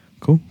 Mm-hmm.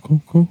 Cool.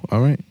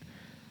 All right.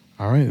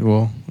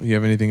 Well, you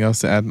have anything else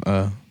to add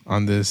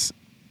on this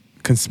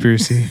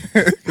conspiracy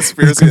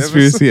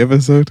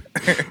episode?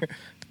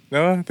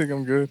 No, I think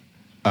I'm good.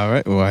 All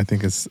right. Well, I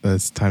think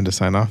it's time to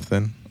sign off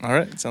then. All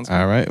right. Sounds good.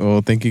 All right.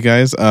 Well, thank you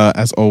guys.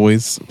 As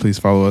always, please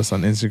follow us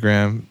on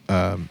Instagram.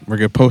 We're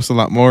going to post a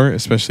lot more,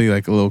 especially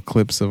like little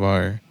clips of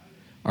our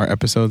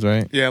episodes,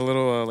 right? Yeah,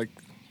 little, like,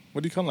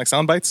 what do you call them? Like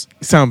sound bites?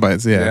 Sound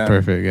bites. Yeah.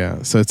 Perfect.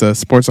 Yeah. So it's a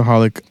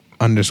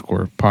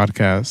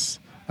sportsaholic_podcast.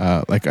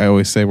 Like I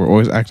always say, we're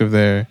always active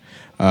there.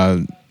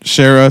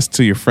 Share us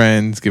to your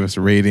friends. Give us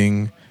a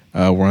rating.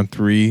 We're on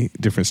 3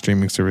 different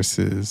streaming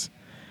services.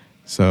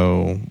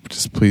 So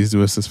just please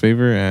do us this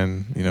favor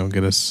and,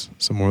 get us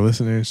some more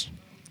listeners.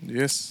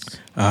 Yes.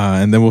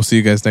 And then we'll see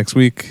you guys next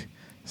week.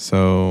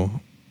 So,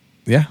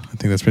 yeah, I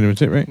think that's pretty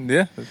much it, right?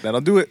 Yeah, that'll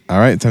do it. All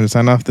right, time to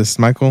sign off. This is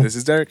Michael. This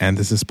is Derek. And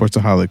this is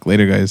Sportsaholic.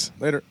 Later, guys.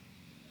 Later.